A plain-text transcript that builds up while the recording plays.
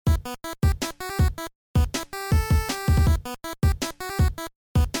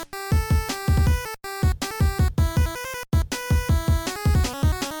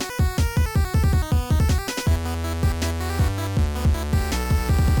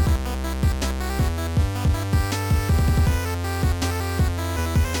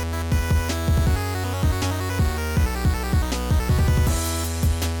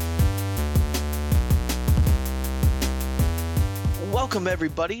Welcome,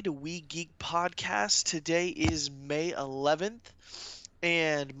 everybody, to We Geek Podcast. Today is May 11th,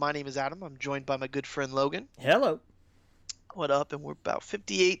 and my name is Adam. I'm joined by my good friend Logan. Hello. What up? And we're about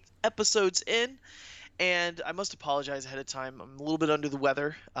 58 episodes in, and I must apologize ahead of time. I'm a little bit under the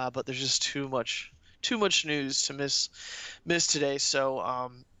weather, but there's just too much news to miss today.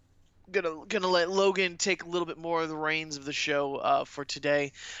 So gonna let Logan take a little bit more of the reins of the show for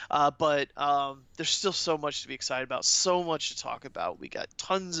today, but there's still so much to be excited about, so much to talk about. We got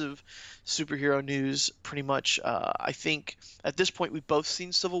tons of superhero news. Pretty much, I think at this point we've both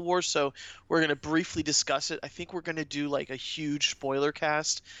seen Civil War, so we're gonna briefly discuss it. I think we're gonna do like a huge spoiler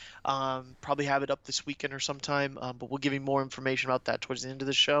cast. Probably have it up this weekend or sometime, but we'll give you more information about that towards the end of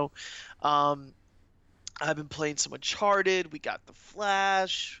the show. Um, I've been playing some Uncharted. We got The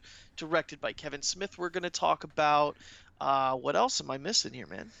Flash, directed by Kevin Smith. We're gonna talk about. What else am I missing here,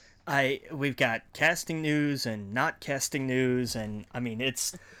 man? We've got casting news and not casting news, and I mean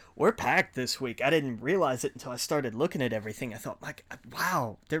we're packed this week. I didn't realize it until I started looking at everything. I thought, like,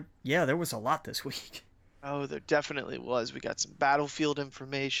 wow, there was a lot this week. Oh, there definitely was. We got some Battlefield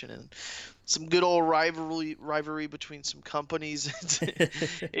information and some good old rivalry between some companies.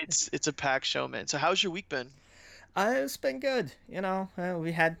 It's a packed show, man. So how's your week been? It's been good,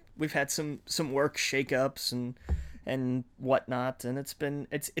 we've had some work shakeups and whatnot, and it's been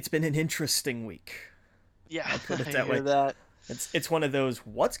an interesting week. Yeah, I'll put it I that hear way. that. It's one of those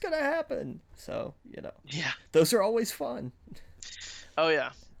what's gonna happen. So Yeah. those are always fun. Oh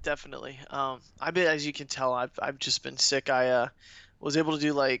yeah, definitely. I've been, as you can tell, I've just been sick. I was able to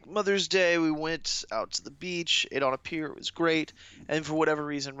do like Mother's Day. We went out to the beach, ate on a pier. It was great. And for whatever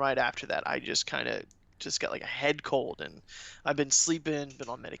reason, right after that, I just kind of just got like a head cold, and I've been sleeping, been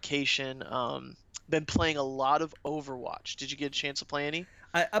on medication. Been playing a lot of Overwatch. Did you get a chance to play any?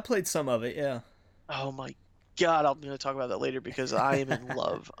 I played some of it, yeah. Oh my God, I'm gonna talk about that later because I am in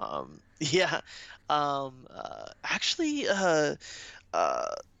love. Yeah. Actually, uh,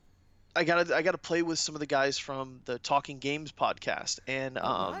 I gotta play with some of the guys from the Talking Games podcast, and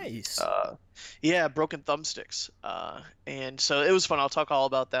Oh, nice. yeah, Broken Thumbsticks, and so it was fun. I'll talk all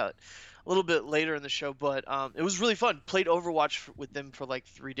about that a little bit later in the show, but it was really fun. Played Overwatch with them for like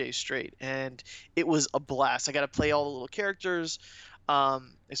 3 days straight, and it was a blast. I got to play all the little characters.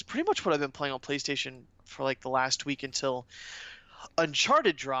 It's pretty much what I've been playing on PlayStation for like the last week until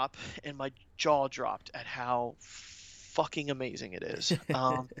Uncharted drop, and my jaw dropped at how fucking amazing it is.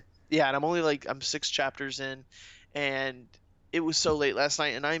 Yeah, and I'm 6 chapters in, and it was so late last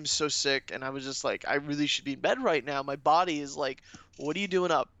night, and I'm so sick, and I was just like, I really should be in bed right now. My body is like, what are you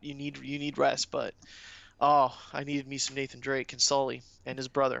doing up? You need rest, but oh, I needed me some Nathan Drake and Sully and his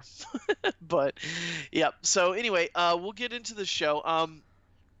brother. But yeah. So anyway, we'll get into the show.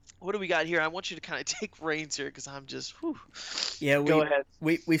 What do we got here? I want you to kind of take reins here because I'm just, whew. Yeah, Go we ahead.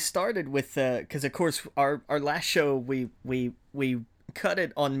 we started with because of course our last show we cut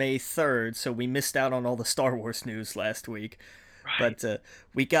it on May 3rd, so we missed out on all the Star Wars news last week. Right. But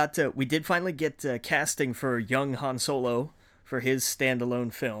we did finally get casting for young Han Solo for his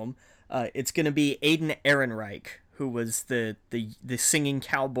standalone film. It's going to be Aiden Ehrenreich, who was the singing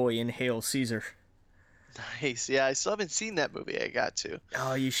cowboy in Hail Caesar. Nice. Yeah, I still haven't seen that movie. I got to.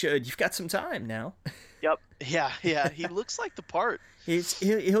 Oh, you should. You've got some time now. Yep. Yeah, yeah. He looks like the part.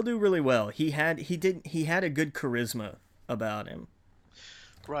 He'll do really well. He had a good charisma about him,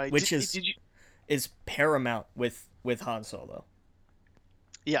 Right. which Did you? is paramount with Han Solo.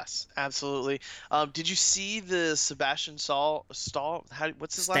 Yes, absolutely. Did you see the Sebastian Stahl?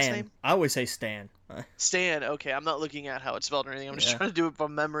 What's his last Stan. name? I always say Stan. Stan. Okay, I'm not looking at how it's spelled or anything. I'm just Yeah. trying to do it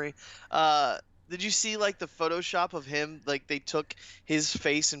from memory. Uh, did you see like the Photoshop of him? Like they took his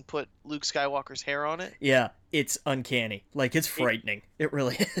face and put Luke Skywalker's hair on it. Yeah, it's uncanny. Like, it's It frightening. It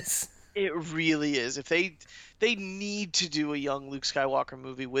really is. it really is. If they need to do a young Luke Skywalker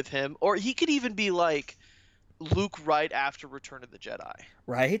movie with him, or he could even be like Luke right after Return of the Jedi.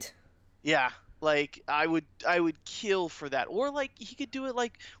 Right? Yeah, like I would kill for that. Or like he could do it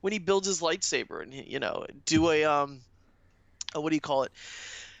like when he builds his lightsaber and do a what do you call it?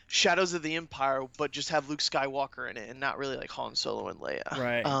 Shadows of the Empire, but just have Luke Skywalker in it and not really like Han Solo and Leia.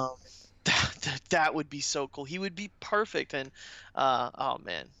 Right. That would be so cool. He would be perfect, and oh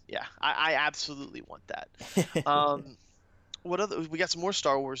man, yeah, I absolutely want that. Um, what other? We got some more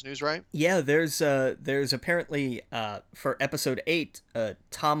Star Wars news, right? Yeah, there's apparently for episode 8,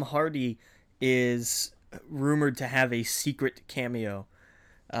 Tom Hardy is rumored to have a secret cameo.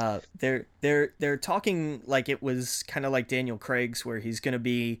 They're talking like it was kind of like Daniel Craig's, where he's gonna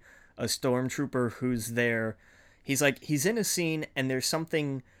be a stormtrooper who's there. He's in a scene and there's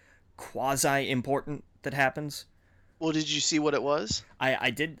something quasi important that happens, Well, did you see what it was? I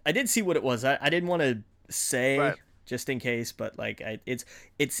did see what it was. I didn't want to say Right. just in case, but like it's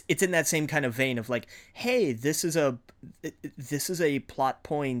in that same kind of vein of like, hey, this is a plot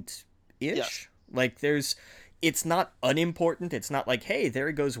point Yes. ish. Like it's not unimportant. It's not like, hey, there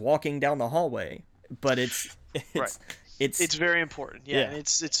he goes walking down the hallway, but it's Right. it's it's It's very important. Yeah, yeah, and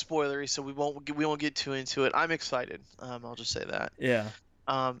it's spoilery, so we won't get too into it. I'm excited. I'll just say that. yeah.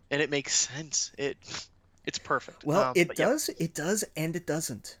 And it makes sense. It's perfect. Well, it But yeah. does, and it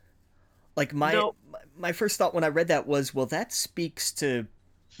doesn't. Like my No, my first thought when I read that was, well, that speaks to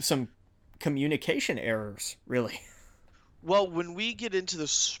some communication errors, really. well, when we get into the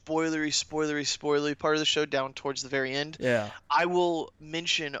spoilery part of the show down towards the very end, Yeah. I will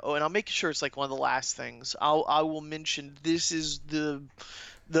mention. Oh, and I'll make sure it's like one of the last things. I will mention this is the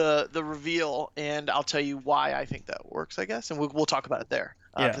reveal, and I'll tell you why I think that works. I guess, and we'll talk about it there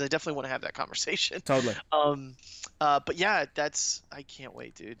Yeah. because I definitely want to have that conversation. Totally. Um, but yeah, I can't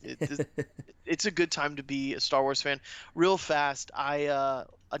wait, dude. It's a good time to be a Star Wars fan. Real fast,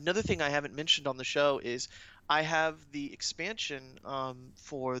 another thing I haven't mentioned on the show is I have the expansion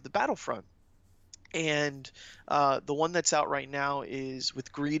for the Battlefront, and the one that's out right now is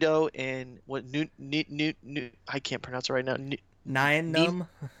with Greedo and what new I can't pronounce it right now. Nine Nin, num.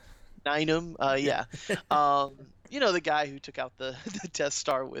 Ninem, yeah. Um, the guy who took out the, the Death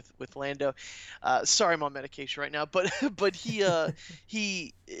Star with Lando. Sorry, I'm on medication right now, but but him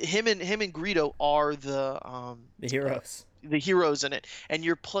and Greedo are The heroes. the heroes in it, and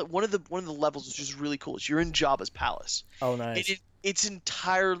one of the levels which is really cool is you're in Jabba's palace. Oh, And nice. it's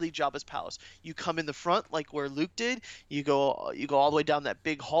entirely Jabba's palace. You come in the front like where Luke did. You go all the way down that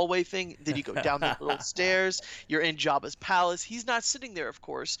big hallway thing. Then you go down the little stairs. You're in Jabba's palace. He's not sitting there, of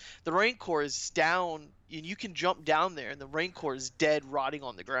course. The Rancor is down, and you can jump down there, and the Rancor is dead, rotting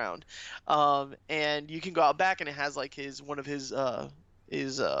on the ground. And you can go out back, and it has like one of his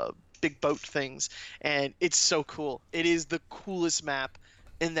big boat things, and it's so cool. It is the coolest map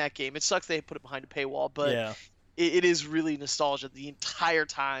in that game. It sucks they put it behind a paywall, but Yeah. it is really nostalgia the entire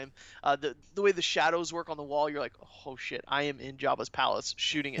time. The way the shadows work on the wall, you're like, oh shit, I am in Jabba's palace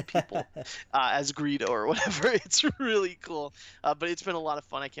shooting at people as Greedo or whatever. It's really cool. But it's been a lot of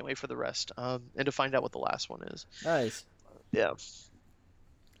fun. I can't wait for the rest and to find out what the last one is. Nice. Yeah.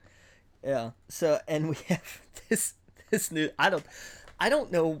 Yeah. So, and we have this new. I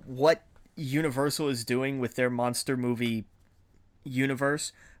don't know what Universal is doing with their monster movie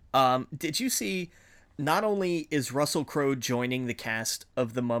universe. Did you see? Not only is Russell Crowe joining the cast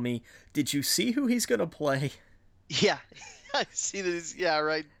of The Mummy, did you see who he's gonna play? Yeah. I see this. Yeah,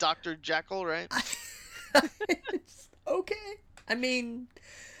 right. Dr. Jekyll, right? Okay. I mean,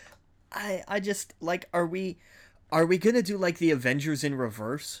 I just like, are we gonna do like the Avengers in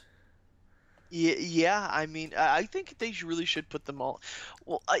reverse? Yeah, yeah. I mean, I think they really should put them all.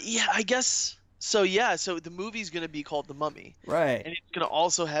 Well, yeah, I guess so. Yeah, so the movie's gonna be called The Mummy, Right. and it's gonna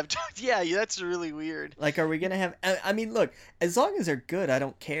also have. Yeah, yeah, that's really weird. Like, are we gonna have? I mean, look, as long as they're good, I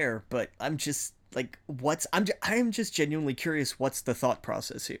don't care. But I'm just like, I'm just genuinely curious. What's the thought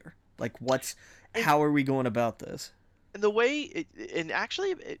process here? Like, And how are we going about this? and the way and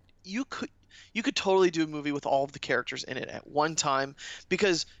actually, you could totally do a movie with all of the characters in it at one time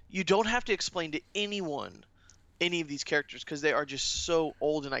because you don't have to explain to anyone any of these characters because they are just so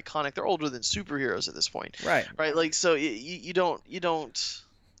old and iconic. They're older than superheroes at this point, Right. right? Like so you don't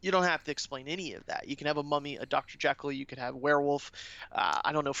have to explain any of that. You can have a mummy, a Dr. Jekyll, you could have werewolf,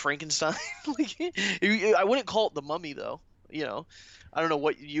 I don't know, Frankenstein. Like, I wouldn't call it the mummy though. You know, I don't know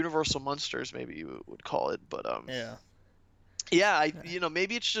what Universal Monsters maybe you would call it, but Yeah. yeah,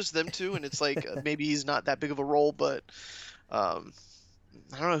 maybe it's just them two, and it's like maybe he's not that big of a role, but um,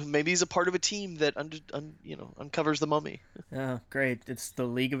 I don't know. Maybe he's a part of a team that uncovers the mummy. Oh, great! It's the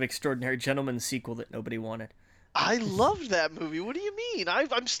League of Extraordinary Gentlemen sequel that nobody wanted. I loved that movie. What do you mean?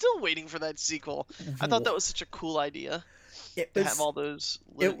 I'm still waiting for that sequel. I thought that was such a cool idea It to have was all those.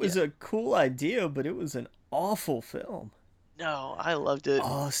 it was Yeah. a cool idea, but it was an awful film. No, I loved it.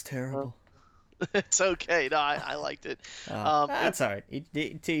 Oh, it's terrible. It's okay. No, I liked it. It, That's all right.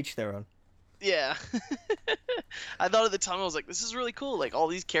 To each their own. yeah. I thought at the time I was like, this is really cool. Like all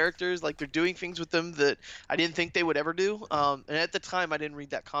these characters, like they're doing things with them that I didn't think they would ever do. And at the time I didn't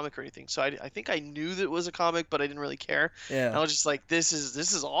read that comic or anything, so I think I knew that it was a comic, but I didn't really care. And Yeah. I was just like, this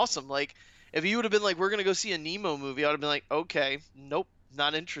is awesome. Like if you would have been like, we're gonna go see a Nemo movie, I would have been like, okay, nope.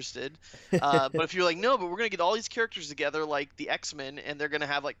 Not interested. But if you're like, no, but we're gonna get all these characters together like the X-Men, and they're gonna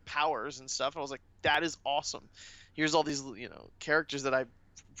have like powers and stuff, and I was like, that is awesome. Here's all these characters that I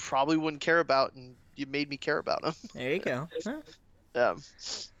probably wouldn't care about, and you made me care about them. There you go. Huh, Um,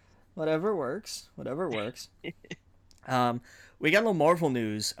 whatever works. Whatever works. We got a little Marvel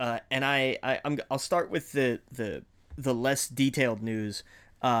news, and I'll start with the less detailed news.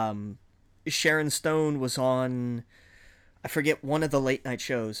 Sharon Stone was on, I forget, one of the late night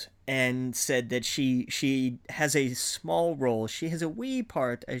shows, and said that she has a small role. She has a wee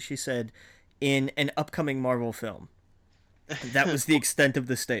part, as she said, in an upcoming Marvel film. That was the extent of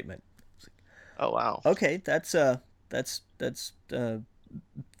the statement. Oh wow. Okay, that's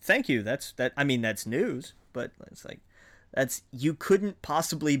thank you. I mean, that's news, but it's like that's you couldn't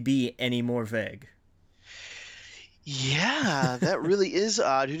possibly be any more vague. Yeah, that really is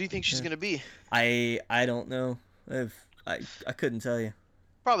odd. Who do you think she's gonna be? I don't know if I couldn't tell you.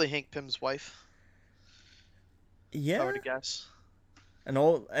 Probably Hank Pym's wife, if I Yeah, were to guess. an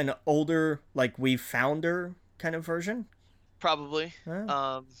older, like, we found her kind of version. Probably.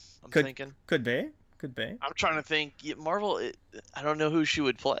 Uh, I'm could thinking. could be, could be. I'm trying to think. Yeah, Marvel. I don't know who she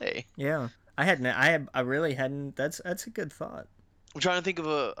would play. Yeah, I really hadn't. That's a good thought. I'm trying to think of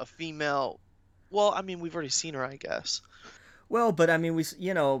a female. Well, I mean, we've already seen her, I guess. Well, but I mean,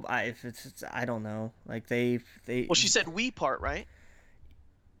 I don't know. Like they Well, she said we part, right?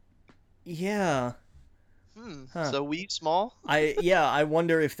 yeah. Huh. So we small? I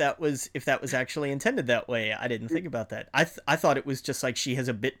wonder if that was actually intended that way. I didn't think about that. I thought it was just like she has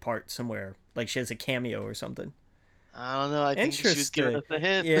a bit part somewhere, like she has a cameo or something. I don't know. I think she was giving us a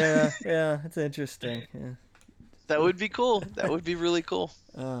hint. Yeah, it's interesting. Yeah. That would be cool. That would be really cool.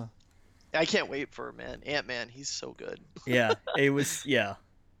 Uh, I can't wait for Ant-Man. He's so good. yeah, it was yeah.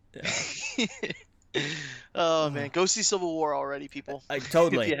 Oh man, go see Civil War already, people.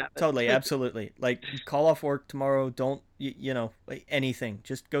 Totally, If you haven't. totally, absolutely. Like, call off work tomorrow. Don't like, anything.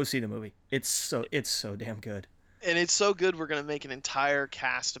 Just go see the movie. It's so damn good. And it's so good. We're gonna make an entire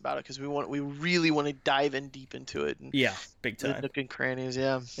cast about it because we really want to dive in deep into it and Yeah, big the time. nook and crannies.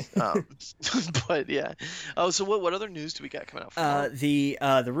 Yeah. But yeah. Oh, so what other news do we got coming out? The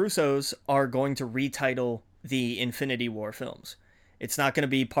Russos are going to retitle the Infinity War films. It's not going to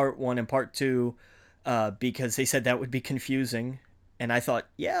be part 1 and part 2, because they said that would be confusing. And I thought,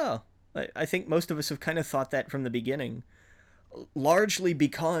 yeah, I think most of us have kind of thought that from the beginning. Largely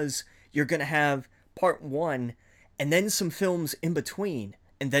because you're going to have part 1 and then some films in between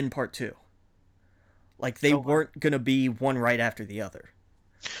and then part 2. Like, they weren't going to be one right after the other.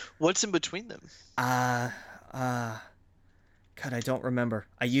 What's in between them? God, I don't remember.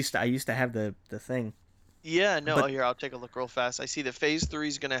 I used to have the thing. Yeah, no. But- Here, I'll take a look real fast. I see that Phase 3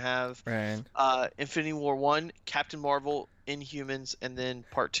 is gonna have Right. Infinity War 1, Captain Marvel, Inhumans, and then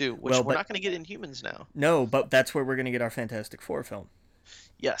Part 2, which Well, we're but- not gonna get Inhumans now. No, but that's where we're gonna get our Fantastic Four film.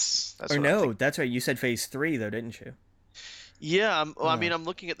 Yes, that's Or what I'm no, thinking. that's right. You said Phase 3 though, didn't you? Yeah, well, I Oh. mean, I'm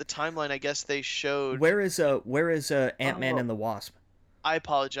looking at the timeline. I guess they showed. Where is Ant-Man Oh. and the Wasp? I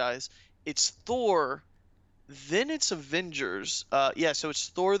apologize. It's Thor, then it's Avengers. Yeah, so it's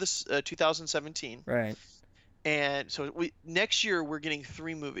Thor this 2017, Right. and so next year we're getting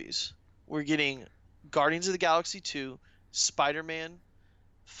 3 movies. We're getting Guardians of the Galaxy 2, Spider-Man,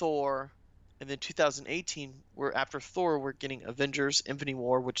 Thor, and then 2018 we're after Thor we're getting Avengers: Infinity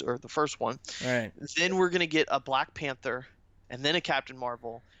War, which are the first one. Right. Then we're gonna get a Black Panther, and then a Captain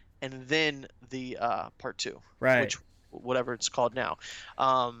Marvel, and then the Part 2, Right. which whatever it's called now.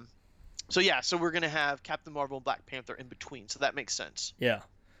 So yeah, so we're gonna have Captain Marvel and Black Panther in between, so that makes sense. Yeah.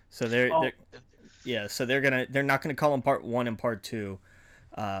 So so they're not gonna call them part 1 and part 2.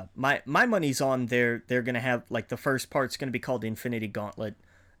 My money's on they're gonna have, like, the first part's gonna be called Infinity Gauntlet,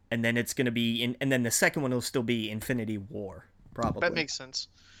 and then it's gonna be and then the second one will still be Infinity War, probably. That makes sense.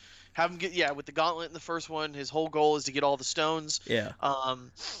 Have him get with the Gauntlet in the first one. His whole goal is to get all the stones. Yeah.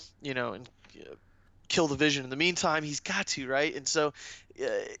 And kill the Vision. In the meantime, he's got to, right? And so,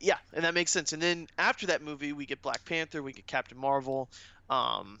 yeah, and that makes sense. And then after that movie, we get Black Panther, we get Captain Marvel,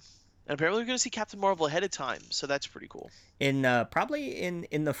 and apparently we're gonna see Captain Marvel ahead of time, so that's pretty cool. In probably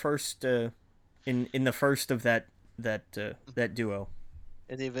in the first in the first of that duo.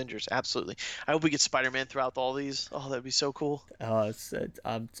 And the Avengers, absolutely. I hope we get Spider-Man throughout all these. Oh, that'd be so cool. Oh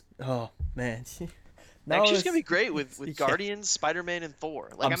man. No, Actually, it's gonna be great with yeah. Guardians, Spider-Man, and Thor.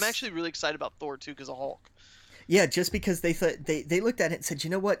 Like, I'm I'm actually really excited about Thor too because of Hulk. Yeah, just because they thought they looked at it and said, you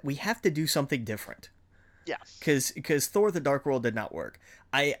know what, we have to do something different. Yeah. Because Thor: The Dark World did not work.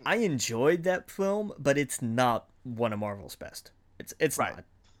 I enjoyed that film, but it's not one of Marvel's best. It's Right.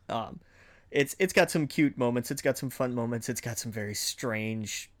 not. It's got some cute moments. It's got some fun moments. It's got some very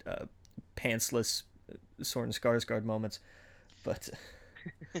strange, pantsless Soren Skarsgård moments. But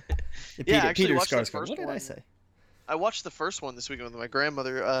Yeah, I actually Peter watched the Skarsgård. first What did I one. say? I watched the first one this weekend with my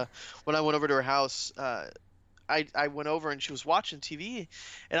grandmother. When I went over to her house, I went over and she was watching TV,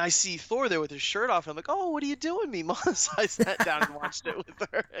 and I see Thor there with his shirt off. And I'm like, oh, what are you doing, Mima? So I sat down and watched it with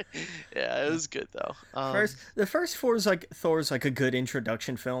her. Yeah, it was good though. The first Thor's like a good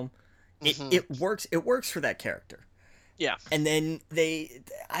introduction film. It works. It works for that character. Yeah. And then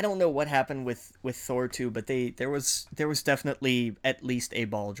I don't know what happened with Thor 2, but there was definitely at least a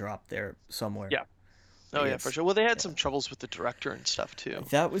ball drop there somewhere. Yeah. Oh yeah, for sure. Well, they had some troubles with the director and stuff too.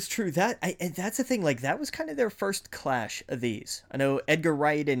 That was true. And that's the thing. Like that was kind of their first clash of these. I know Edgar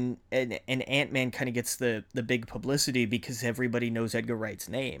Wright and Ant-Man kind of gets the big publicity because everybody knows Edgar Wright's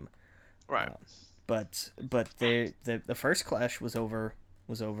name. Right. But the first clash was over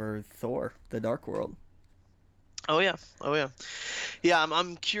Thor: The Dark World. Oh yeah. Yeah,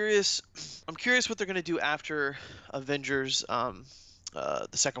 I'm curious. I'm curious what they're gonna do after Avengers.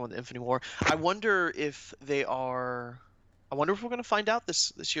 The second one, the Infinity War. I wonder if we're gonna find out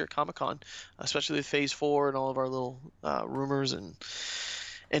this year at Comic-Con, especially with Phase 4 and all of our little rumors and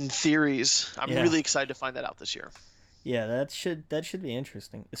theories. I'm really excited to find that out this year. Yeah, that should be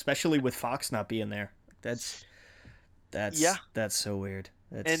interesting, especially with Fox not being there. That's so weird.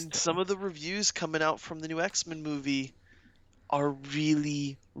 And some of the reviews coming out from the new X-Men movie are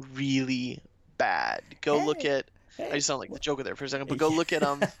really, really bad. Look at. I just sound like the Joker there for a second, but go look at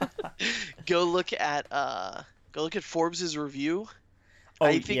go look at Forbes's review.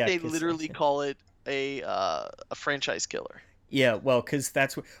 I think they literally call it a franchise killer. Yeah, well, because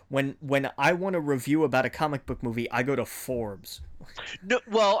that's when I want to review about a comic book movie, I go to Forbes. No,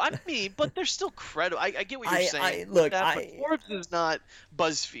 well, I mean, but they're still credible. I get what you're saying. But Forbes is not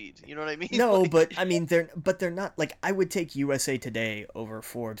BuzzFeed. You know what I mean? No, but I mean, they're not like I would take USA Today over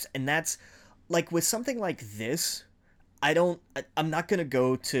Forbes, and that's like with something like this, I'm not gonna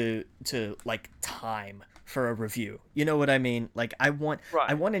go to like Time for a review. You know what I mean? Like I want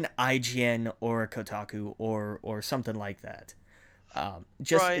an IGN or a Kotaku or something like that.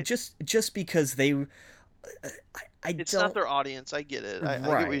 Just because they. It's not their audience. I get it. I get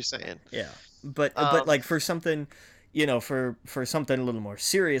what you're saying. Yeah, but like for something, for something a little more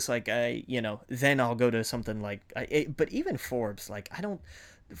serious, like then I'll go to something like. But even Forbes, like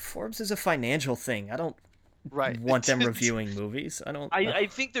Forbes is a financial thing. I don't want them reviewing movies. I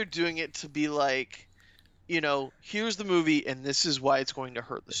think they're doing it to be like, here's the movie and this is why it's going to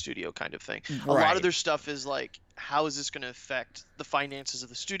hurt the studio kind of thing. A lot of their stuff is like, how is this going to affect the finances of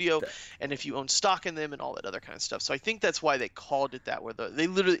the studio and if you own stock in them and all that other kind of stuff. So I think that's why they called it that, where they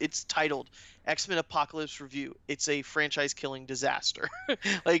literally, it's titled X-Men Apocalypse Review. It's a franchise killing disaster.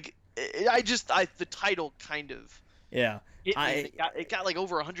 Like the title kind of it got like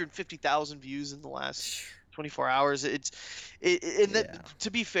over 150,000 views in the last 24 hours.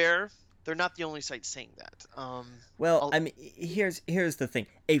 To be fair, they're not the only site saying that. I mean, here's the thing.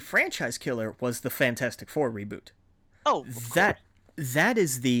 A franchise killer was the Fantastic Four reboot. Oh, that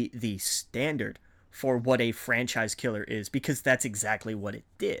is the standard for what a franchise killer is, because that's exactly what it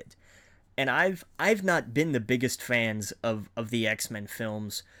did. And I've not been the biggest fans of the X-Men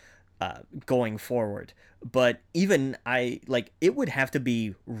films going forward, but even it would have to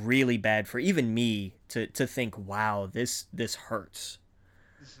be really bad for even me to think, wow, this hurts.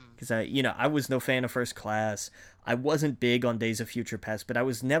 Because I was no fan of First Class. I wasn't big on Days of Future Past, but I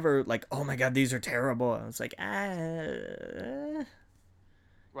was never like, oh my god, these are terrible. I was like, right.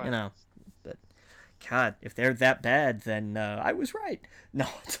 But God, if they're that bad, then I was right. No.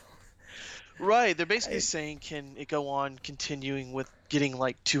 Right, they're basically saying, can it go on continuing with getting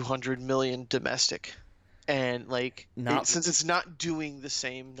like 200 million domestic? And since it's not doing the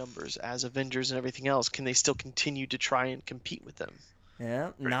same numbers as Avengers and everything else, can they still continue to try and compete with them?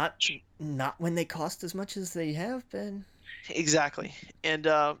 Yeah, not when they cost as much as they have been. Exactly, and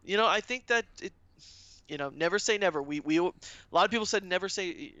I think that it, never say never. A lot of people said never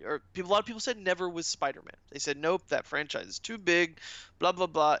say, a lot of people said never with Spider-Man. They said nope, that franchise is too big, blah blah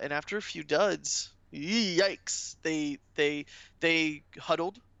blah. And after a few duds, yikes, they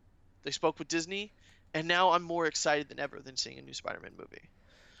huddled, they spoke with Disney, and now I'm more excited than ever than seeing a new Spider-Man movie.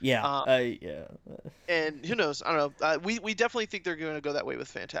 Yeah, yeah. And who knows? I don't know. We definitely think they're going to go that way with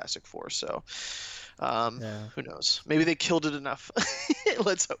Fantastic Four. So, who knows? Maybe they killed it enough.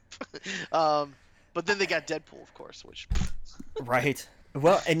 Let's hope. But then they got Deadpool, of course, which. Right.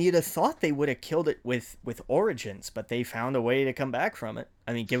 Well, and you'd have thought they would have killed it with Origins, but they found a way to come back from it.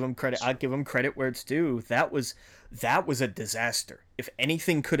 I mean, give them credit. I'll give them credit where it's due. That was a disaster. If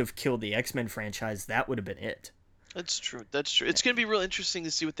anything could have killed the X-Men franchise, that would have been it. That's true. It's going to be real interesting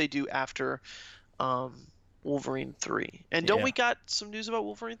to see what they do after Wolverine 3. And don't Yeah. we got some news about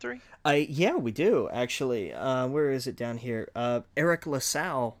Wolverine 3? Yeah, we do actually. Where is it down here? Eric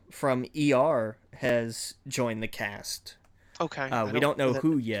LaSalle from ER has joined the cast. Okay. We don't know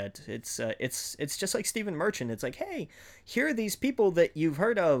who yet. It's just like Stephen Merchant. It's like, hey, here are these people that you've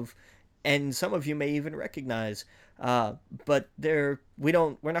heard of, and some of you may even recognize. But we're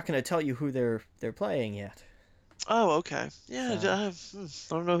not going to tell you who they're playing yet. Oh, okay. Yeah, So-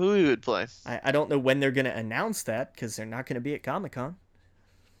 I don't know who he would play. I don't know when they're going to announce that because they're not going to be at Comic-Con.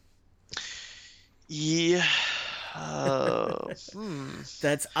 Yeah. I'm Who do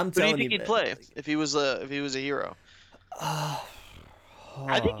you telling think you. he'd play if he was a hero? I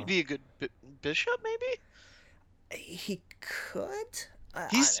think he'd be a good Bishop, maybe. He could.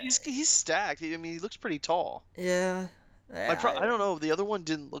 He's stacked. I mean, he looks pretty tall. Yeah. I don't know. The other one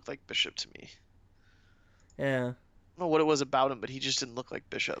didn't look like Bishop to me. Yeah. I don't know what it was about him, but he just didn't look like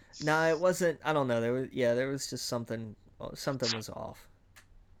Bishop. No, it wasn't. I don't know. There was just something was off.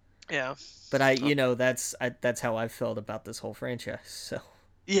 Yeah. But that's how I felt about this whole franchise. So.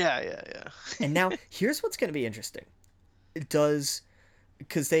 Yeah. And now here's what's going to be interesting. Because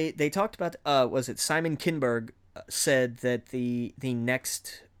they talked about was it Simon Kinberg said that the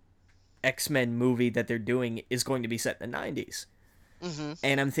next X-Men movie that they're doing is going to be set in the 90s. Mm-hmm.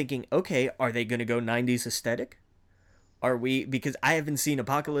 And I'm thinking, okay, are they going to go 90s aesthetic? Because I haven't seen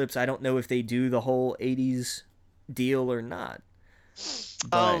Apocalypse. I don't know if they do the whole 80s deal or not.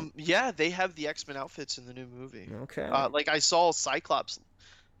 But, yeah, they have the X-Men outfits in the new movie. okay. Like I saw Cyclops.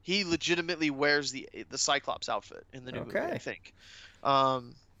 He legitimately wears the Cyclops outfit in the new movie, I think.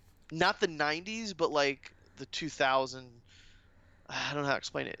 Not the 90s, but like the 2000. I don't know how to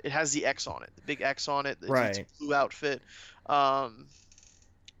explain it. It has the X on it, the big X on it. It's a blue outfit.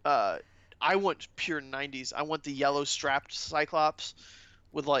 I want pure 90s. I want the yellow strapped Cyclops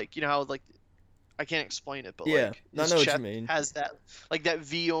with like, you know how like I can't explain it, but like I his know what chest you mean. has that like that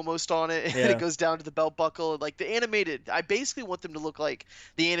V almost on it, and Yeah. it goes down to the belt buckle. Like the animated, I basically want them to look like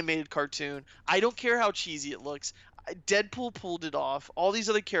the animated cartoon. I don't care how cheesy it looks. Deadpool pulled it off. All these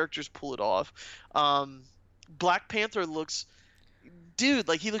other characters pull it off. Black Panther looks, dude,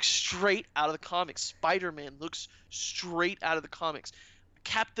 like he looks straight out of the comics. Spider-Man looks straight out of the comics.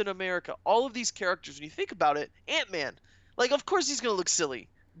 Captain America, all of these characters, when you think about it, Ant-Man, like of course he's gonna look silly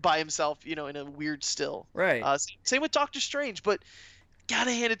by himself, you know, in a weird still. Right. Same with Doctor Strange, but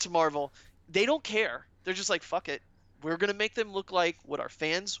gotta hand it to Marvel. They don't care. They're just like, fuck it. We're gonna make them look like what our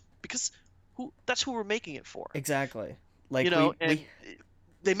fans, because that's who we're making it for. Exactly. Like, you know,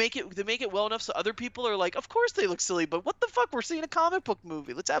 they make it well enough so other people are like, of course they look silly, but what the fuck? We're seeing a comic book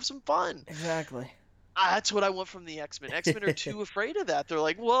movie. Let's have some fun. Exactly. That's what I want from the X-Men. X-Men are too afraid of that. They're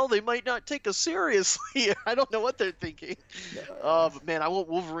like, well, they might not take us seriously. I don't know what they're thinking. But man, I want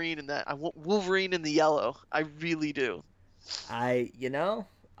Wolverine in that. I want Wolverine in the yellow. I really do. It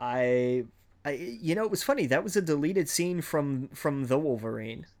was funny. That was a deleted scene from The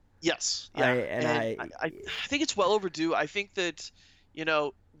Wolverine. Yes. Yeah. I think it's well overdue. I think that, you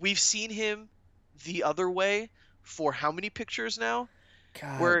know, we've seen him the other way for how many pictures now?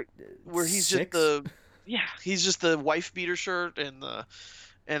 God, where he's 6? he's just the wife beater shirt and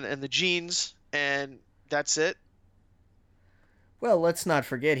the jeans, and that's it. Well, let's not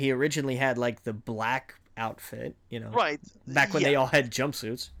forget he originally had like the black outfit, you know. Right. Back when they all had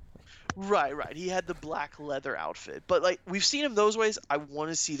jumpsuits. Right. He had the black leather outfit. But like we've seen him those ways. I want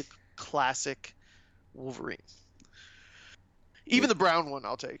to see the classic Wolverine. Even the brown one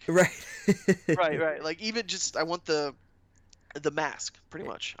I'll take. Right. Right. Like even just I want the mask, pretty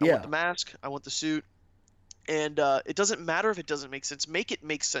much. I want the mask, I want the suit. And it doesn't matter if it doesn't make sense. Make it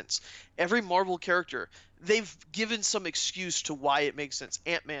make sense. Every Marvel character, they've given some excuse to why it makes sense.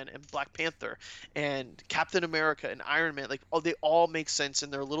 Ant-Man and Black Panther and Captain America and Iron Man, like they all make sense in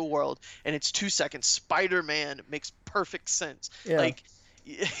their little world. And it's 2 seconds. Spider-Man makes perfect sense. Yeah. Like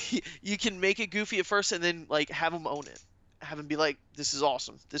you can make it goofy at first and then like have them own it. Have him be like, this is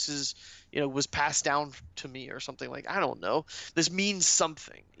awesome. This is, you know, was passed down to me or something, like, I don't know. This means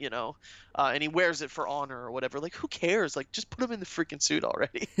something, you know, and he wears it for honor or whatever. Like, who cares? Like, just put him in the freaking suit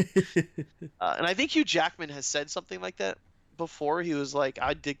already. And I think Hugh Jackman has said something like that before. He was like,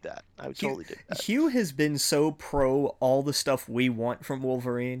 I dig that. I would totally dig that. Hugh has been so pro all the stuff we want from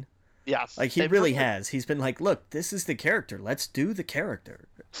Wolverine. Yeah. Like, he really has. He's been like, look, this is the character. Let's do the character.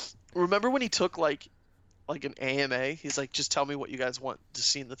 Remember when he took, like an AMA? He's like, just tell me what you guys want to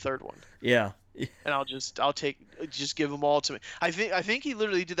see in the third one. Yeah. And I'll just give them all to me. I think he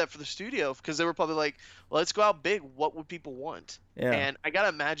literally did that for the studio because they were probably like, well, let's go out big. What would people want? Yeah. And I gotta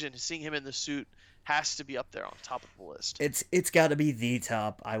imagine seeing him in the suit has to be up there on top of the list. It's got to be the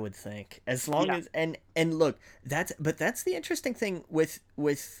top, I would think. As long Yeah. as and look, that's the interesting thing with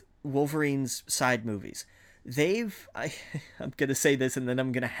Wolverine's side movies. I'm gonna say this and then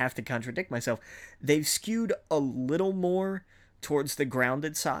I'm gonna have to contradict myself. They've skewed a little more towards the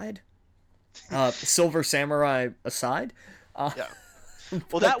grounded side. Silver Samurai aside. Yeah.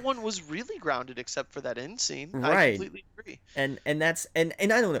 Well, that one was really grounded, except for that end scene. I Right. completely agree. And that's and I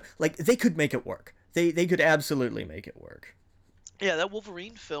don't know. Like they could make it work. They could absolutely make it work. Yeah, that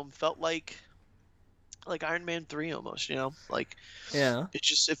Wolverine film felt like Iron Man 3 almost, you know? Like Yeah.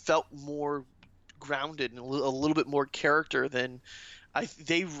 it felt more grounded and a little bit more character than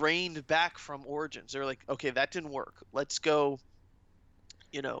they reined back from Origins. They were like, okay, that didn't work. Let's go,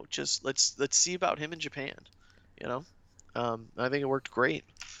 you know, just let's see about him in Japan, you know? I think it worked great.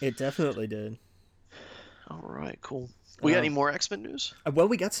 It definitely did. All right, cool. We got any more X-Men news? Well,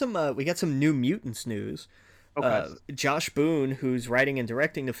 we got some New Mutants news. Okay. Josh Boone, who's writing and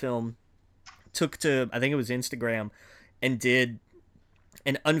directing the film, took to, I think it was Instagram, and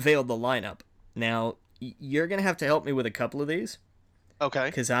unveiled the lineup. Now you're gonna have to help me with a couple of these Okay.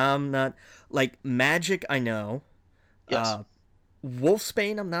 because I'm not like Magic. I know. Yes.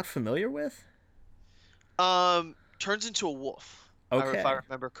 Wolfsbane, I'm not familiar with. Turns into a wolf. Okay. If I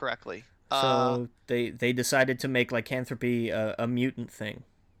remember correctly. So they decided to make lycanthropy a mutant thing.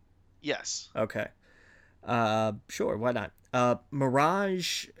 Yes. Okay. Sure, why not?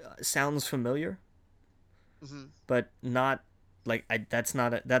 Mirage sounds familiar, Mm-hmm. but not like that's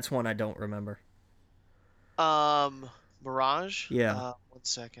one I don't remember. Mirage. Yeah. 1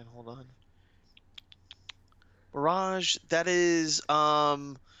 second. Hold on. Mirage. That is.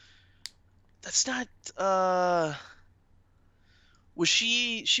 That's not. Was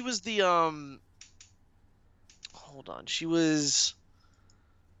she? She was the. Hold on. She was.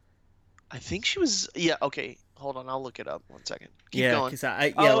 I think she was. Yeah. Okay. Hold on. I'll look it up. 1 second. Keep Yeah, going. because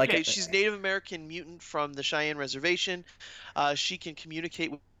I Oh, like okay. She's Native American mutant from the Cheyenne Reservation. She can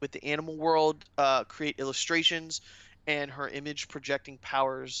communicate with the animal world, create illustrations, and her image projecting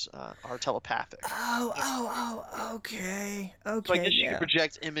powers are telepathic. Okay, So I okay, guess she yeah. can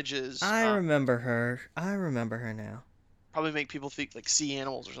project images. I remember her. I remember her now. Probably make people think like see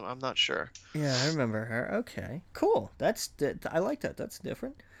animals or something. I'm not sure. Yeah, I remember her. Okay, cool. I like that. That's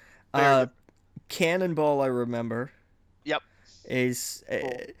different. Very Uh, different. Cannonball, I remember Yep. is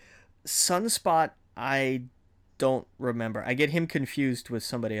Cool. Sunspot. I don't remember. I get him confused with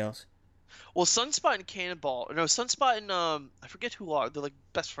somebody else. Well, Sunspot and Cannonball. No, Sunspot and I forget who are. They're like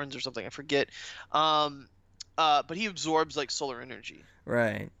best friends or something. I forget. But he absorbs like solar energy.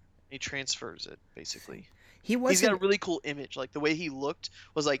 Right. He transfers it basically. He He's got a wasn't. really cool image. Like the way he looked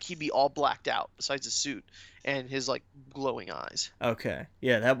was like he'd be all blacked out besides his suit and his like glowing eyes. Okay.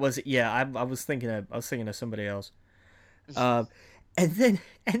 Yeah, that was. Yeah, I was thinking of somebody else. Uh, and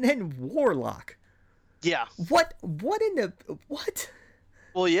then Warlock. Yeah. What in the what?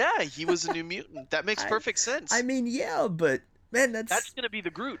 Well, yeah, he was a new mutant. That makes I- perfect sense. I mean, yeah, but man, That's gonna be the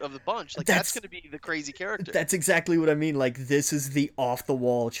Groot of the bunch. Like That's- that's gonna be the crazy character. that's exactly what I mean. Like this is the off the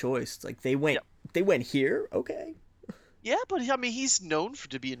wall choice. It's like they went Yep. they went here. Okay. Yeah, but I mean, he's known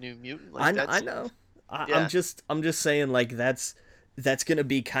to be a new mutant. Like, I that's, know. Yeah. I'm just saying like that's gonna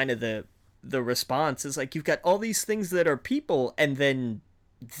be kind of the response is like you've got all these things that are people and then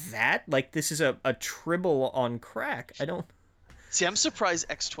that like this is a tribble on crack. I don't. See, I'm surprised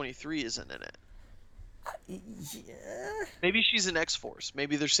X-23 isn't in it. Yeah. Maybe she's in X-Force.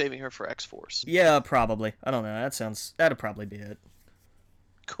 Maybe they're saving her for X-Force. Yeah, probably. I don't know. That'd probably be it.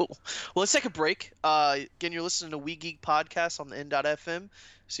 Cool. Well, let's take a break. Again, you're listening to We Geek Podcast on the N.FM.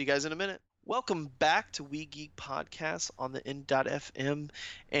 See you guys in a minute. Welcome back to We Geek Podcast on the N.FM.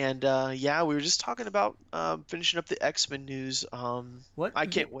 And yeah, we were just talking about finishing up the X-Men news. What? I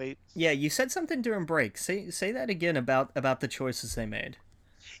can't wait. Yeah, you said something during break. Say that again about the choices they made.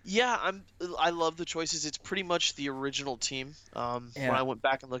 Yeah, I love the choices. It's pretty much the original team. When Yeah. I went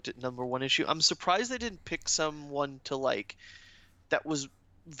back and looked at #1 issue, I'm surprised they didn't pick someone to like that was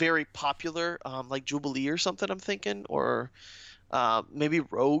very popular, like Jubilee or something. I'm thinking, or maybe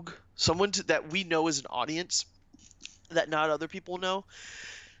Rogue, someone that we know as an audience that not other people know,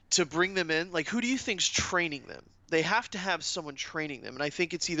 to bring them in. Like, who do you think's training them? They have to have someone training them, and I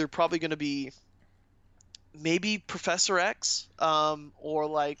think it's either probably going to be maybe Professor X, or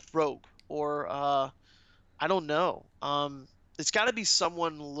like Rogue, or I don't know. It's got to be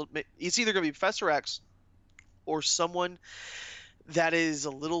someone. It's either going to be Professor X or someone that is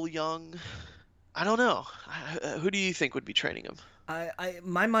a little young. I don't know. Who do you think would be training him?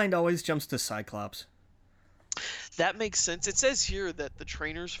 My mind always jumps to Cyclops. That makes sense. It says here that the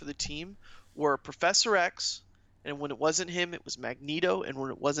trainers for the team were Professor X, and when it wasn't him, it was Magneto, and when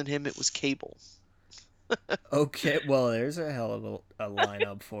it wasn't him, it was Cable. Okay, well, there's a hell of a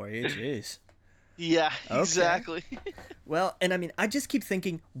lineup for you. Jeez. Yeah, Okay. exactly. Well, and I mean, I just keep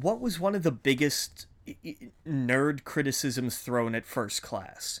thinking, what was one of the biggest nerd criticisms thrown at First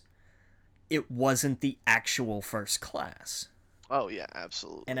Class? It wasn't the actual First Class. Oh yeah, And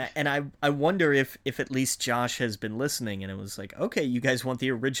absolutely. I wonder if at least Josh has been listening and it was like, okay, you guys want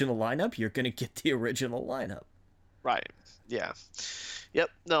the original lineup? You're gonna get the original lineup. Right. Yeah. Yep.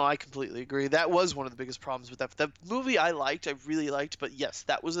 No, I completely agree. That was one of the biggest problems with that. The movie I liked, I really liked, but yes,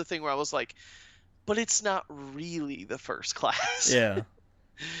 that was the thing where I was like, but it's not really the First Class. Yeah.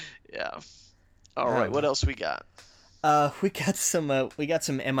 Yeah. All Oh right. What well. else we got? We got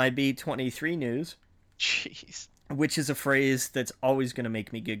some MIB 23 news, Jeez. which is a phrase that's always gonna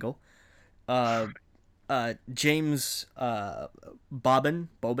make me giggle. Uh, James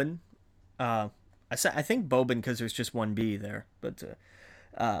Bobin. Uh, I think Bobin because there's just one B there, but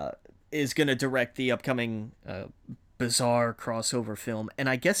is going to direct the upcoming bizarre crossover film, and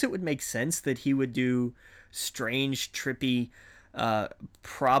I guess it would make sense that he would do strange, trippy,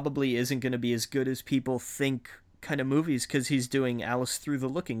 probably isn't going to be as good as people think kind of movies because he's doing Alice Through the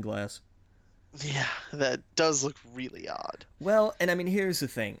Looking Glass. Yeah, that does look really odd. Well, and I mean, here's the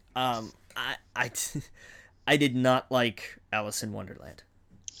thing. I did not like Alice in Wonderland.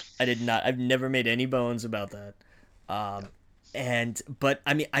 I did not. I've never made any bones about that. Um, and but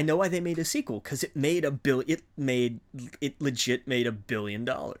I mean, I know why they made a sequel because it made a bill. It legit made $1 billion.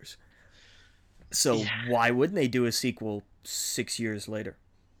 So Yeah, why wouldn't they do a sequel 6 years later?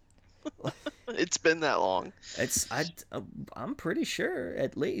 it's been that long. I'm pretty sure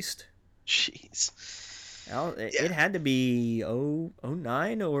at least. Jeez. It Yeah. had to be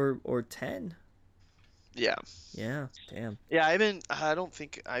 09 or 10. Yeah. Yeah, damn. Yeah, I don't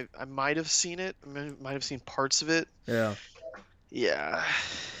think I might have seen it. Might have seen parts of it. Yeah, Yeah.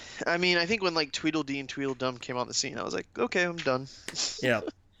 I mean, I think when like Tweedledee and Tweedledum came on the scene, I was like, okay, I'm done. yeah,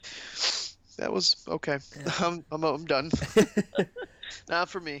 That was okay. yeah. I'm done. Not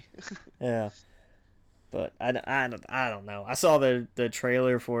for me. Yeah. But I don't know. I saw the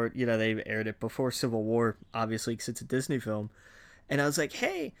trailer for it. You know, they aired it before Civil War, obviously, because it's a Disney film. And I was like,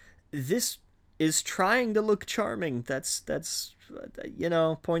 hey, this is trying to look charming. That's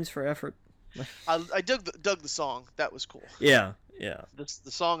points for effort. I dug the song. That was cool. Yeah, yeah, The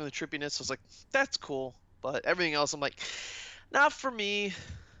song and the trippiness I was like, that's cool. But everything else, I'm like, not for me.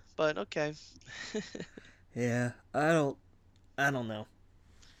 But okay. yeah. I don't know.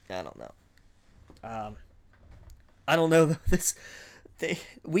 I don't know. Um, I don't know. This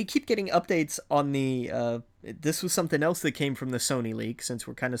we keep getting updates on the. This was something else that came from the Sony leak. Since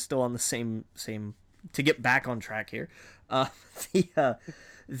we're kind of still on the same. To get back on track here, uh, the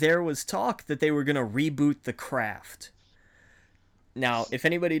there was talk that they were gonna reboot The Craft. Now, if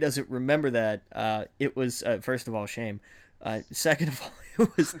anybody doesn't remember that, it was first of all shame. Second of all,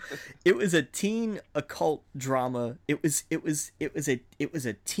 it was a teen occult drama. It was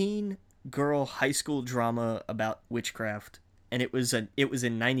a teen girl high school drama about witchcraft, and it was in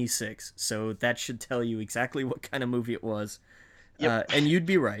 '96. So that should tell you exactly what kind of movie it was, Yep. and you'd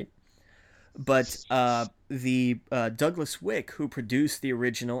be right. But the Douglas Wick, who produced the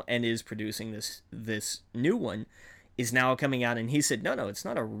original and is producing this new one, is now coming out, and he said, no, it's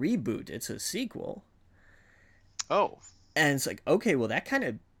not a reboot, it's a sequel. Oh. And it's like, okay, well, that kind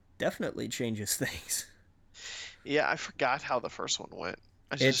of definitely changes things. Yeah, I forgot how the first one went.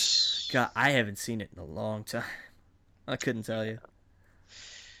 I It's just God, I haven't seen it in a long time. I couldn't tell you.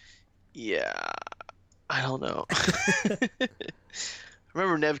 yeah, I don't know.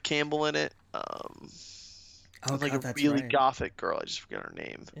 Remember Nev Campbell in it? Oh And like God, a that's really right. gothic girl. I just forgot her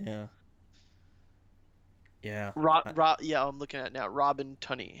name. Yeah, yeah. Yeah, I'm looking at it now. Robin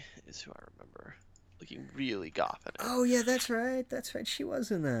Tunney is who I remember. Looking really goth in it. Oh yeah, that's right. That's right. She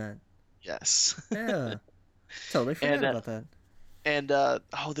was in that. Yes. Yeah, totally forgot And about that.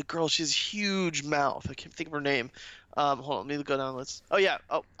 oh, the girl, she has a huge mouth. I can't think of her name. Hold on, let me go down. Let's. Oh yeah.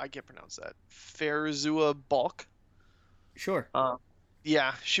 Oh, I can't pronounce that. Farazua Balk. Sure.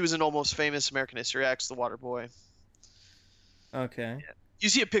 Yeah, she was in Almost Famous, American History X, The Water Boy. Okay. You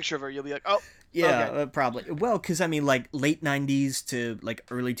see a picture of her, you'll be like, oh, Yeah, okay. probably. Well, because I mean, like late '90s to like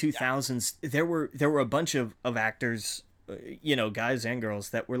early Yeah. 2000s, there were a bunch of actors, guys and girls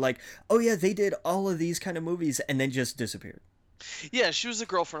that were like, oh yeah, they did all of these kind of movies and then just disappeared. Yeah, she was the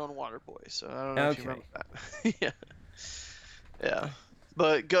girlfriend on Water Boy, so I don't know if you remember Okay, that. Yeah. Yeah.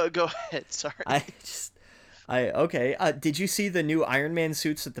 But go ahead, sorry. I just, I okay. Did you see the new Iron Man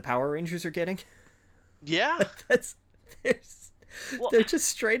suits that the Power Rangers are getting? Yeah. That's there's Well, They're just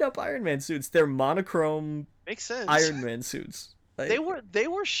straight up Iron Man suits. They're monochrome makes sense. Iron Man suits. Like, They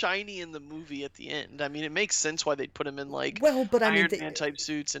were shiny in the movie at the end. I mean, it makes sense why they'd put them in like well, but I mean, Iron Man type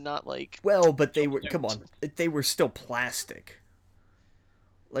suits and not like. well, but they were. Come on, they were still plastic.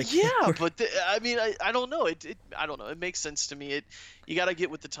 Like, Yeah, but I mean, I don't know. I don't know. It makes sense to me. You got to get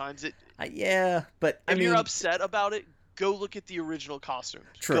with the times. yeah, but I If mean, you're upset about it, go look at the original costumes.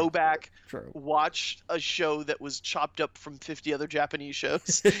 True. Go back, True. watch a show that was chopped up from 50 other Japanese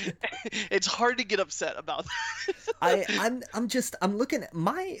shows. It's hard to get upset about that. I'm looking at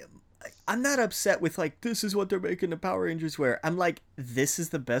I'm not upset with like this is what they're making the Power Rangers wear. I'm like, this is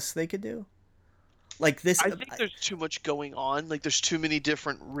the best they could do. Like this, I think there's too much going on. Like there's too many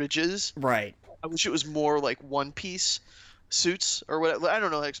different ridges. right. I wish it was more like one piece suits or what. I don't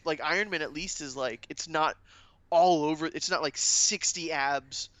know. Like Iron Man at least is like it's not all over. It's not like 60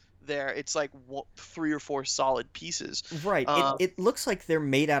 abs there. It's like 3 or 4 solid pieces. Right. It looks like they're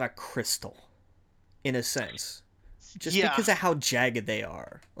made out of crystal, in a sense, just because of how jagged they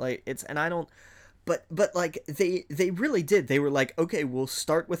are. Like I don't. But like they really did. They were like, okay, we'll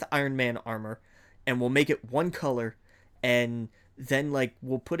start with Iron Man armor, and we'll make it one color, and then like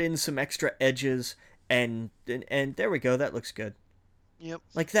we'll put in some extra edges, and there we go. That looks good. Yep.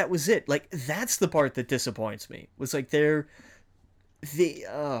 Like that was it. Like that's the part that disappoints me. Was like I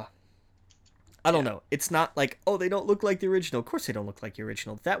don't know. It's not like, oh, they don't look like the original. Of course they don't look like the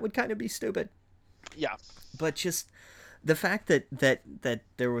original. That would kind of be stupid. Yeah. But just the fact that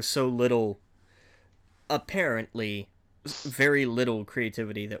there was so little, apparently very little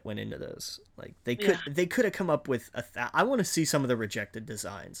creativity that went into this. Like they could have come up with I want to see some of the rejected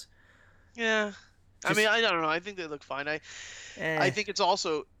designs. Yeah. I mean, I don't know. I think they look fine. I think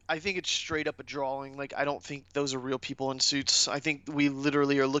it's straight up a drawing. Like, I don't think those are real people in suits. I think we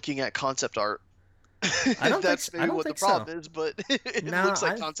literally are looking at concept art. That's maybe what the problem is, but it looks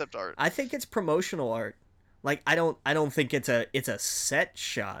like concept art. I think it's promotional art. Like, I don't think it's a set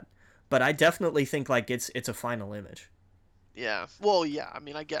shot, but I definitely think like it's a final image. Yeah. Well, yeah. I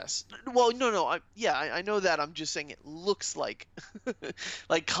mean, I guess. Well, no. I know that. I'm just saying it looks like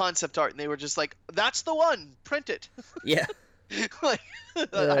like concept art, and they were just like, "That's the one. Print it." Yeah. Like,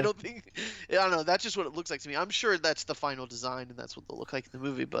 I don't know. That's just what it looks like to me. I'm sure that's the final design, and that's what they'll look like in the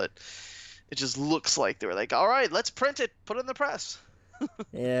movie. But it just looks like they were like, "All right, let's print it. Put it in the press."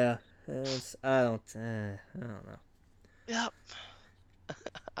 Yeah. I don't know. Yep.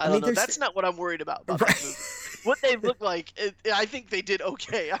 I don't know. That's not what I'm worried about right. That movie. What they look like, I think they did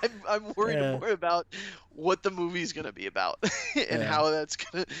okay. I'm worried more about what the movie's gonna be about and how that's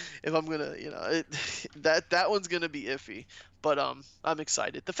gonna. If I'm gonna, that one's gonna be iffy. But I'm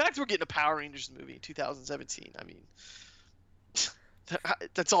excited. The fact we're getting a Power Rangers movie in 2017. I mean,